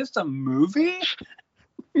gosh, is this a movie?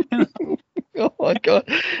 Oh my God,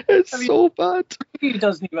 it's so bad. The preview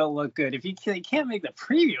doesn't even look good. If he can't make the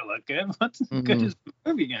preview look good, what's good is the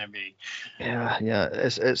movie gonna be? Yeah,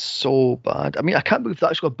 it's so bad. I mean, I can't believe they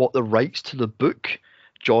actually bought the rights to the book,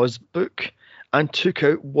 Jaws book, and took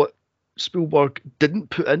out what Spielberg didn't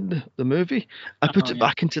put in the movie and put it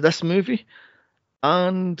back into this movie.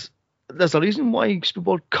 And there's a reason why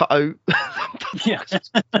Spielberg cut out. Yeah,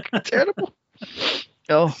 it's terrible.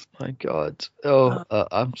 Oh my God.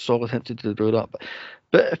 I'm sorry tempted to do that.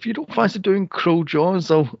 But if you don't fancy doing Cruel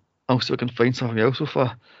Jaws, I'll see if I can find something else with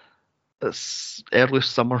a early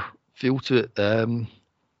summer feel to it.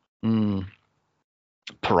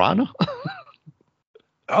 Piranha.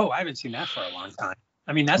 Oh, I haven't seen that for a long time.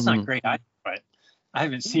 I mean, that's not great either, but I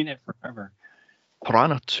haven't seen it forever.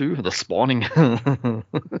 Piranha 2, The Spawning.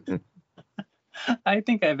 I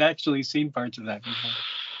think I've actually seen parts of that before.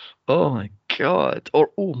 Oh my God.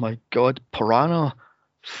 Oh my God. Piranha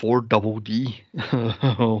 4 Double D.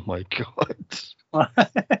 Oh my God. What?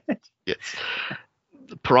 Yes.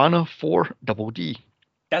 Piranha 4 Double D.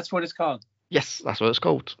 That's what it's called. Yes, that's what it's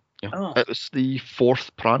called. Yeah. Oh. It was the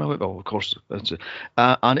fourth Prana. Well, of course,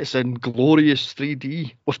 and it's in glorious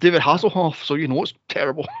 3D with David Hasselhoff, so you know it's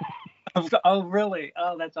terrible. Oh, really?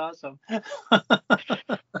 Oh, that's awesome. And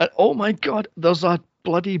oh my god, there's a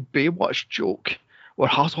bloody Baywatch joke where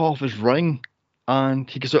Hasselhoff is running and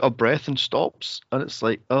he gets out of breath and stops, and it's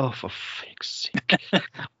like, oh, for fuck's sake.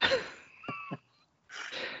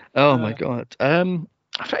 Oh my god. I'm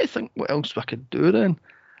trying to think what else I could do then.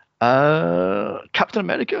 Captain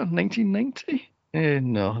America, 1990.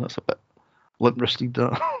 No, that's a bit limp-wristed.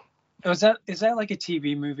 That. Is that like a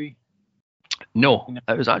TV movie? No, You know,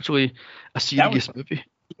 it was actually a that was serious movie.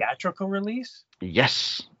 theatrical release?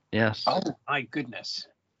 Yes, yes. Oh my goodness.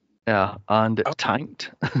 Yeah, and it Oh,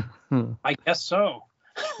 tanked. I guess so.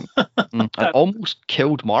 It almost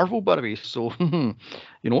killed Marvel, by the way. So you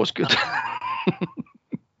know what's good.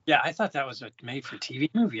 Yeah, I thought that was a made-for-TV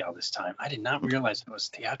movie all this time. I did not realize it was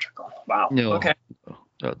theatrical. Wow. No, Okay.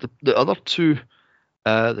 the other two,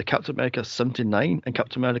 the Captain America 79 and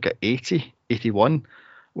Captain America 80, 81,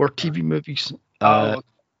 were TV movies. Oh,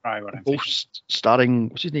 probably what I'm Both thinking. starring,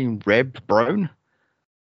 what's his name, Reb Brown,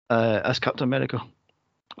 as Captain America.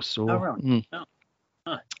 So, Oh, really? Oh.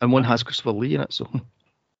 Huh. and one has Christopher Lee in it. So,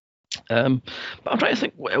 but I'm trying to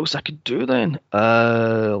think what else I could do then.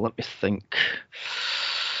 Let me think.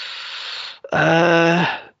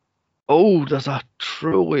 There's a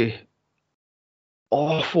truly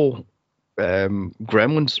awful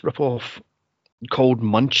Gremlins ripoff called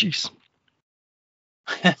Munchies.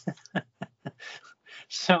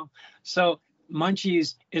 So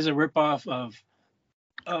Munchies is a ripoff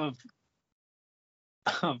of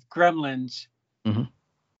Gremlins. Mm-hmm.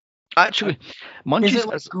 Actually, Munchies is it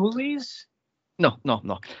like Ghoulies? No.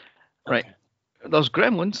 Right. Okay. There's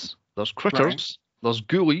Gremlins, there's Critters, Right. there's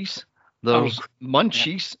Ghoulies, there's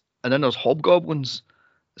Munchies, and then there's Hobgoblins.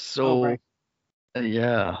 So, right.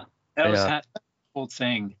 Yeah. That was that whole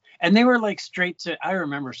thing. And they were like straight to, I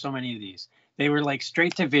remember so many of these. They were like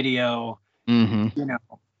straight to video. Mm-hmm. You know,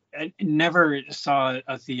 I never saw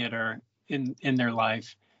a theater in their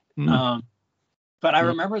life. Mm-hmm. But I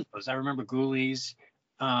remember those. I remember Ghoulies.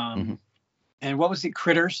 Mm-hmm. And what was the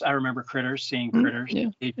Critters? I remember Critters, seeing Critters.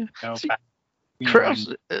 Yeah. See, Back,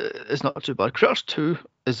 Critters is not too bad. Critters 2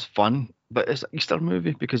 is fun, but it's an Easter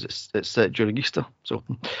movie because it's set during Easter. So,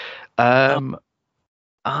 and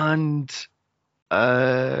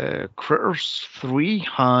Critters 3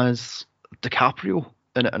 has DiCaprio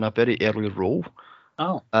in it in a very early role.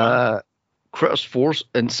 Oh. Wow. Critters 4's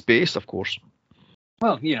in space, of course.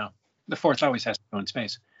 Well, the fourth always has to go in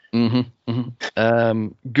space. Mm-hmm.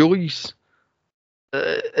 Ghoulies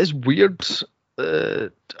is weird,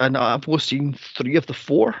 and I've only seen 3 of the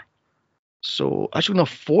 4. So actually, no,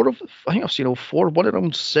 4 of. I think I've seen all 4. One of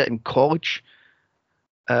them set in college.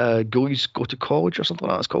 Ghoulies Go to College or something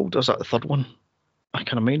like that. It's called. There's that the third one. I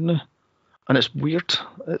can't remember now, and it's weird.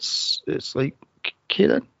 It's like okay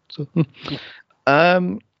then. So,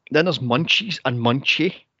 then there's Munchies and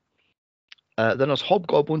Munchie. Then there's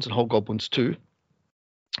Hobgoblins and Hobgoblins 2,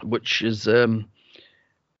 which is okay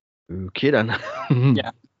then.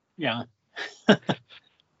 Yeah.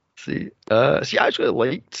 See, I actually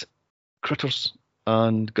liked Critters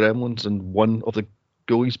and Gremlins and one of the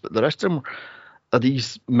Ghoulies, but the rest of them are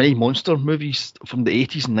these mini monster movies from the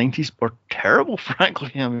 80s and 90s were terrible,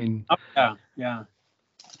 frankly. I mean, yeah.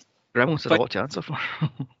 Gremlins had a lot to answer for.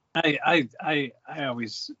 I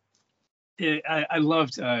always I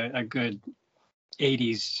loved a good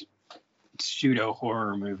 80s pseudo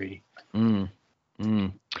horror movie.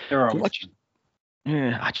 They're always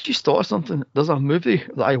I just thought of something. There's a movie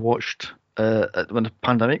that I watched when the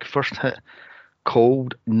pandemic first hit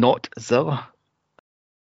called Not Zilla.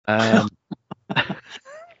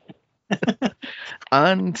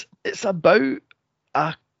 And it's about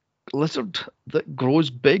a lizard that grows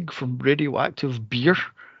big from radioactive beer.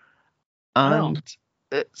 And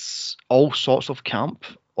it's all sorts of camp,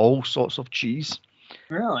 all sorts of cheese.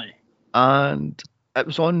 Really? And it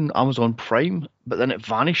was on Amazon Prime, but then it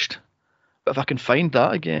vanished. But if I can find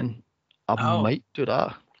that again, I might do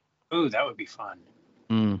that. Oh, that would be fun.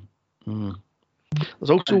 There's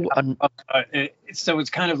also so it's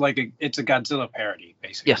kind of like it's a Godzilla parody,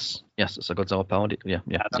 basically. Yes, it's a Godzilla parody. Yeah.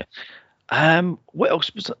 What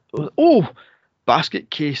else was it? Oh, Basket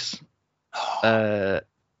Case.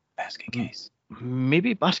 Basket Case.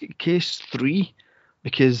 Maybe Basket Case 3,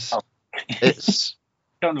 because it's.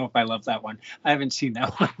 I don't know if I love that one. I haven't seen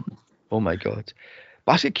that one. Oh my god,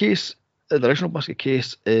 Basket Case. The original Basket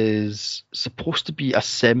Case is supposed to be a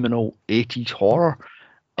seminal 80s horror.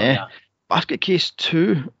 Basket Case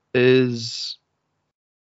 2 is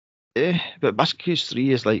but Basket Case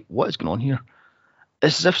 3 is like, what is going on here?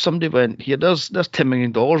 it's as if somebody went, here, there's $10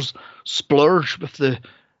 million, splurge with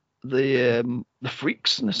the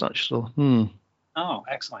freaks and such. So, Oh,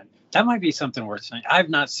 excellent. That might be something worth saying. I've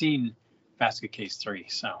not seen Basket Case 3,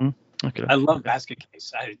 so okay. I love Basket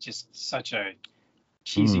Case. It's just such a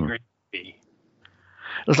cheesy, great movie.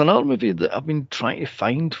 There's another movie that I've been trying to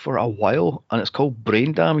find for a while, and it's called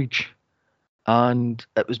Brain Damage, and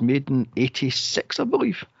it was made in '86, I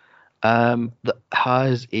believe. That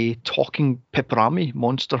has a talking pepperami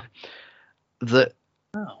monster that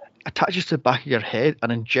attaches to the back of your head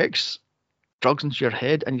and injects drugs into your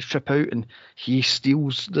head, and you trip out, and he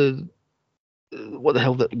steals the what the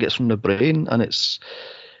hell that gets from the brain, and it's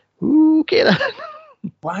okay.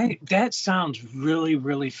 Why? That sounds really,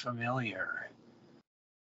 really familiar.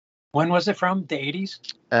 When was it from? The 80s?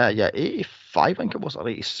 Yeah, 85, I think it was, or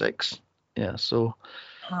 86. Yeah, so.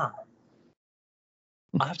 Huh.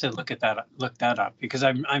 I'll have to look that up because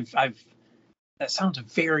I've that sounds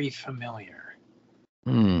very familiar.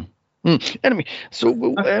 Anyway, so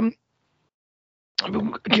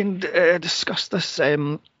we can discuss this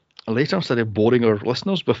later instead of boring our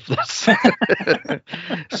listeners with this.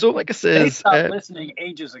 So, like I said, they stopped listening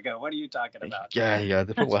ages ago. What are you talking about? Yeah,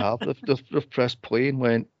 they probably have. They've pressed play and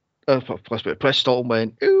went, press stop and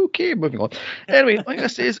went, okay, moving on. Anyway, like I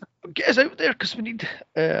says, get us out there because we need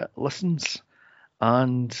listens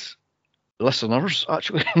and listeners,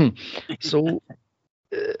 actually. So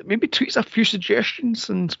maybe tweet us a few suggestions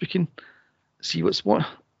and we can see what's what.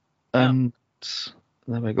 And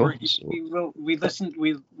there we go. We listen.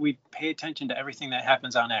 We pay attention to everything that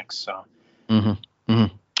happens on X. So. And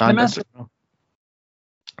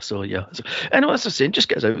so yeah. So, anyway, as I was saying, just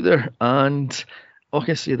get us out there, and all I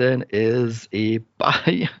can say then is a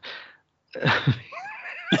bye.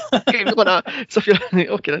 Okay, so if you're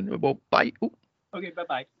okay, then well, bye. Okay, bye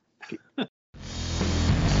bye. Okay.